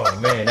 Dude, oh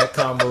man, that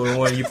combo, the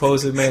one you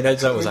posted, man, that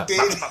jump was like,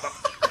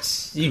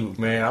 shoot,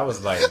 man, I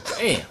was like,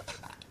 damn.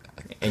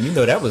 And you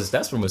know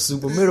that's from a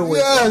super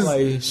middleweight. Yes.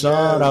 Like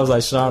Sean, I was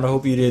like, Sean, I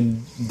hope you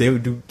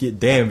didn't get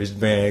damaged,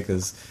 man,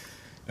 because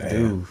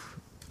dude.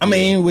 I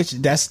mean,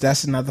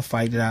 that's another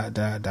fight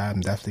that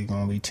I'm definitely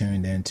gonna be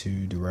tuned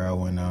into,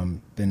 Durrell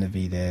and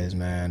Benavidez,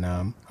 man.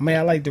 I mean,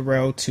 I like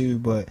Durrell too,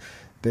 but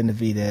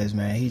Benavidez,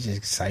 man, he's just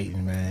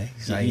exciting, man.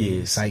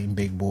 Exciting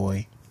big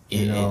boy.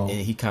 You know, and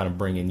he kind of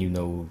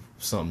bringing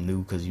something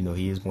new because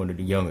he is one of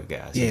the younger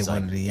guys. Yeah, he's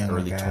one of the younger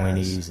early guys.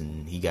 20s,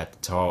 and he got to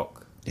talk.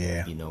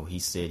 Yeah, he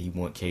said he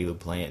want Caleb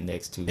Plant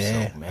next to.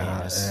 Yeah, so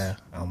man,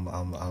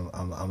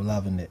 I'm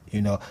loving it.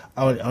 You know,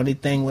 only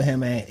thing with him,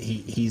 man,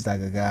 he's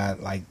like a guy,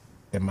 like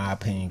in my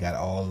opinion, got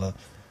all the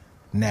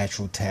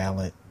natural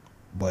talent,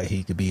 but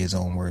he could be his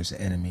own worst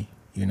enemy.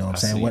 You know what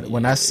I'm saying?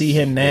 When I see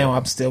him now,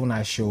 I'm still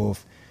not sure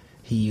if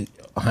he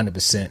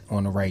 100%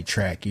 on the right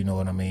track. You know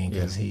what I mean?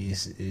 Because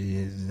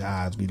his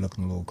eyes be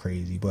looking a little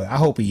crazy, but I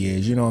hope he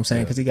is. You know what I'm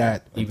saying? Because he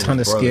got a ton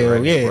of skill.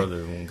 Right? His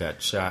brother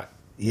got shot.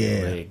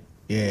 Yeah.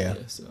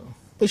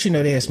 But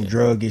they had some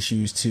drug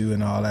issues too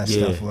and all that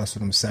stuff. That's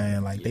what I'm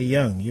saying. Like they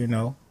young,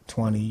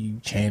 20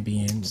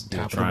 champion, Still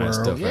top of the trying world.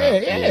 stuff Yeah,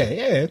 out.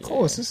 yeah. Of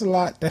course, it's a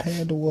lot to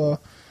handle.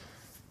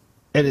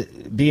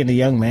 Being a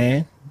young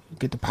man, you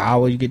get the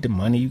power, you get the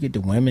money, you get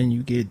the women,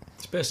 you get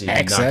Especially if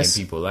access. you're knocking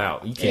people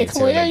out. You can't come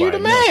tell on, yeah, you the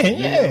nobody man. nothing.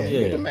 Yeah, Yeah.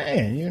 you the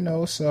man. You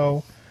know,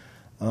 so.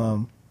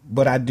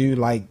 But I do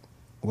like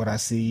what I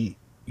see.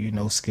 You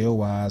know, skill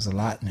wise, a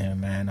lot in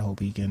him, man. I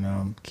hope he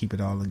can keep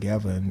it all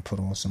together and put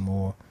on some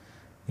more,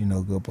 you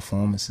know, good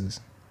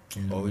performances.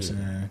 You know what I'm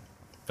saying?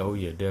 Oh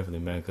yeah, definitely,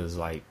 man. Because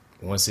like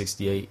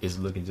 168 is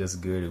looking just as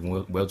good as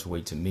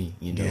welterweight to me.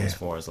 You know, Yeah. as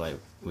far as like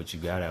what you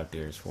got out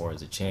there, as far as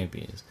the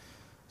champions.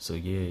 So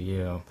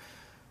yeah.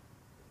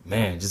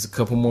 Man, just a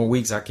couple more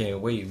weeks. I can't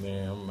wait,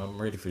 man.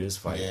 I'm ready for this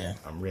fight. Yeah.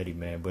 I'm ready,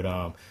 man.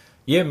 But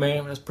yeah,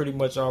 man. That's pretty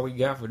much all we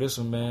got for this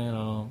one,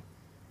 man.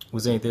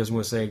 Was there anything else you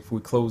want to say before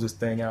we close this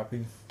thing out,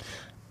 P?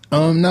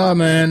 No,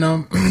 man.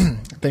 I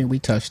think we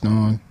touched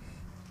on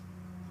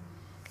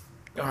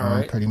All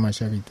right. pretty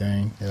much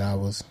everything that I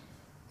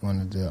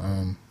wanted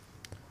to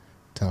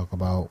talk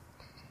about.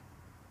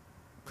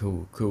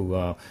 Cool.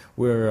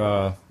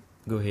 We're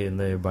go ahead and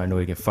let everybody know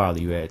they can follow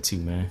you at too,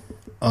 man.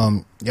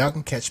 Y'all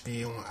can catch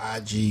me on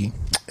IG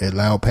at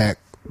Loud Pack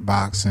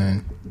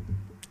Boxing,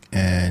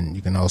 and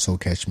you can also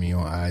catch me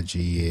on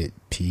IG at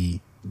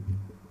p.barnhill.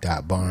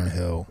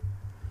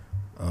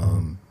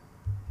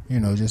 You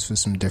know, just for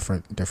some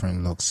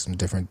different looks, some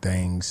different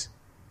things,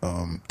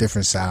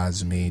 different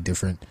sides of me,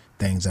 different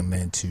things I'm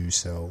into.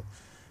 So,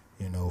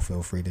 you know,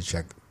 feel free to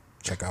check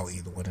out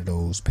either one of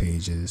those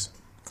pages,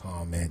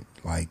 comment,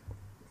 like,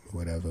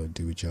 whatever,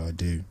 do what y'all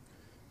do.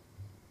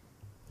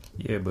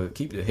 Yeah, but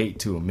keep the hate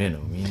to a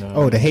minimum, you know.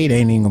 Oh, the hate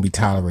ain't even gonna be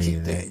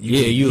tolerated.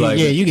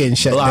 You getting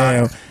shut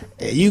down.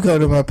 You go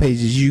to my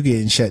pages, you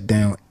getting shut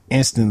down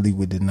instantly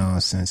with the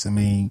nonsense. I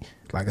mean,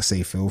 like I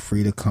say, feel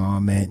free to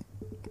comment,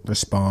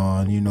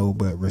 respond, you know,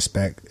 but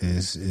respect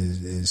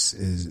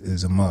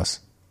is a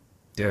must.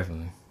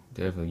 Definitely.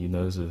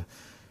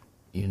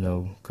 You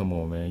know, come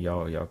on, man,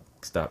 y'all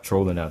stop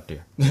trolling out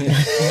there.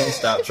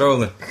 Stop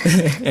trolling.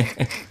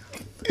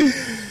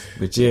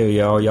 But yeah,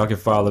 y'all can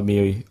follow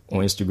me on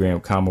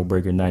Instagram,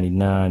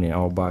 ComboBreaker99, and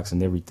all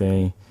boxing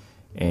everything.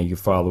 And you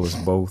follow us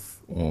both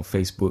on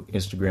Facebook,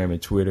 Instagram,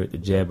 and Twitter, The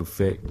Jab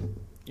Effect.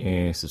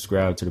 And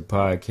subscribe to the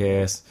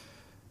podcast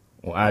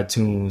on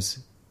iTunes,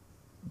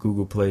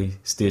 Google Play,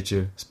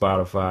 Stitcher,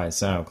 Spotify, and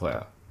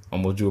SoundCloud.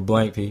 Almost drew a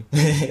blank, P.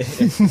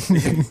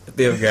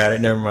 Still got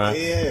it, never mind.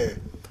 Yeah.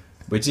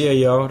 But yeah,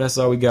 y'all, that's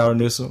all we got on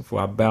this one. For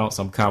our bounce,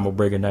 I'm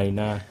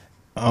ComboBreaker99.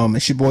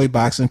 It's your boy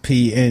Boxing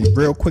P, and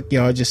real quick,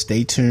 y'all, just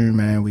stay tuned,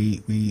 man.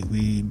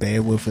 We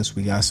bear with us.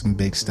 We got some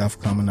big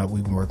stuff coming up.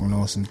 We've been working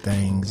on some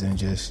things, and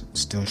just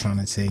still trying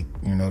to take,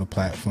 you know, the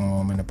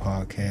platform and the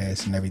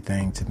podcast and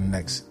everything to the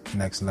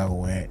next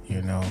level. And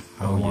you know,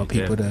 I don't want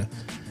people to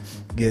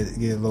get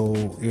a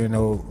little, you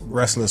know,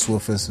 restless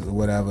with us or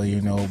whatever,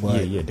 you know.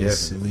 But yeah,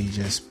 we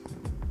just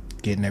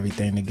getting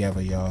everything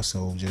together, y'all.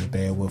 So just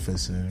bear with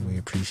us, and we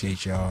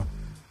appreciate y'all,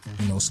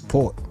 you know,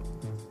 support.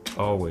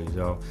 Always,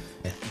 y'all.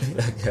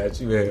 I got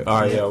you, man.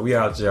 All right, y'all. We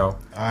out, y'all. All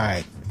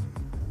right.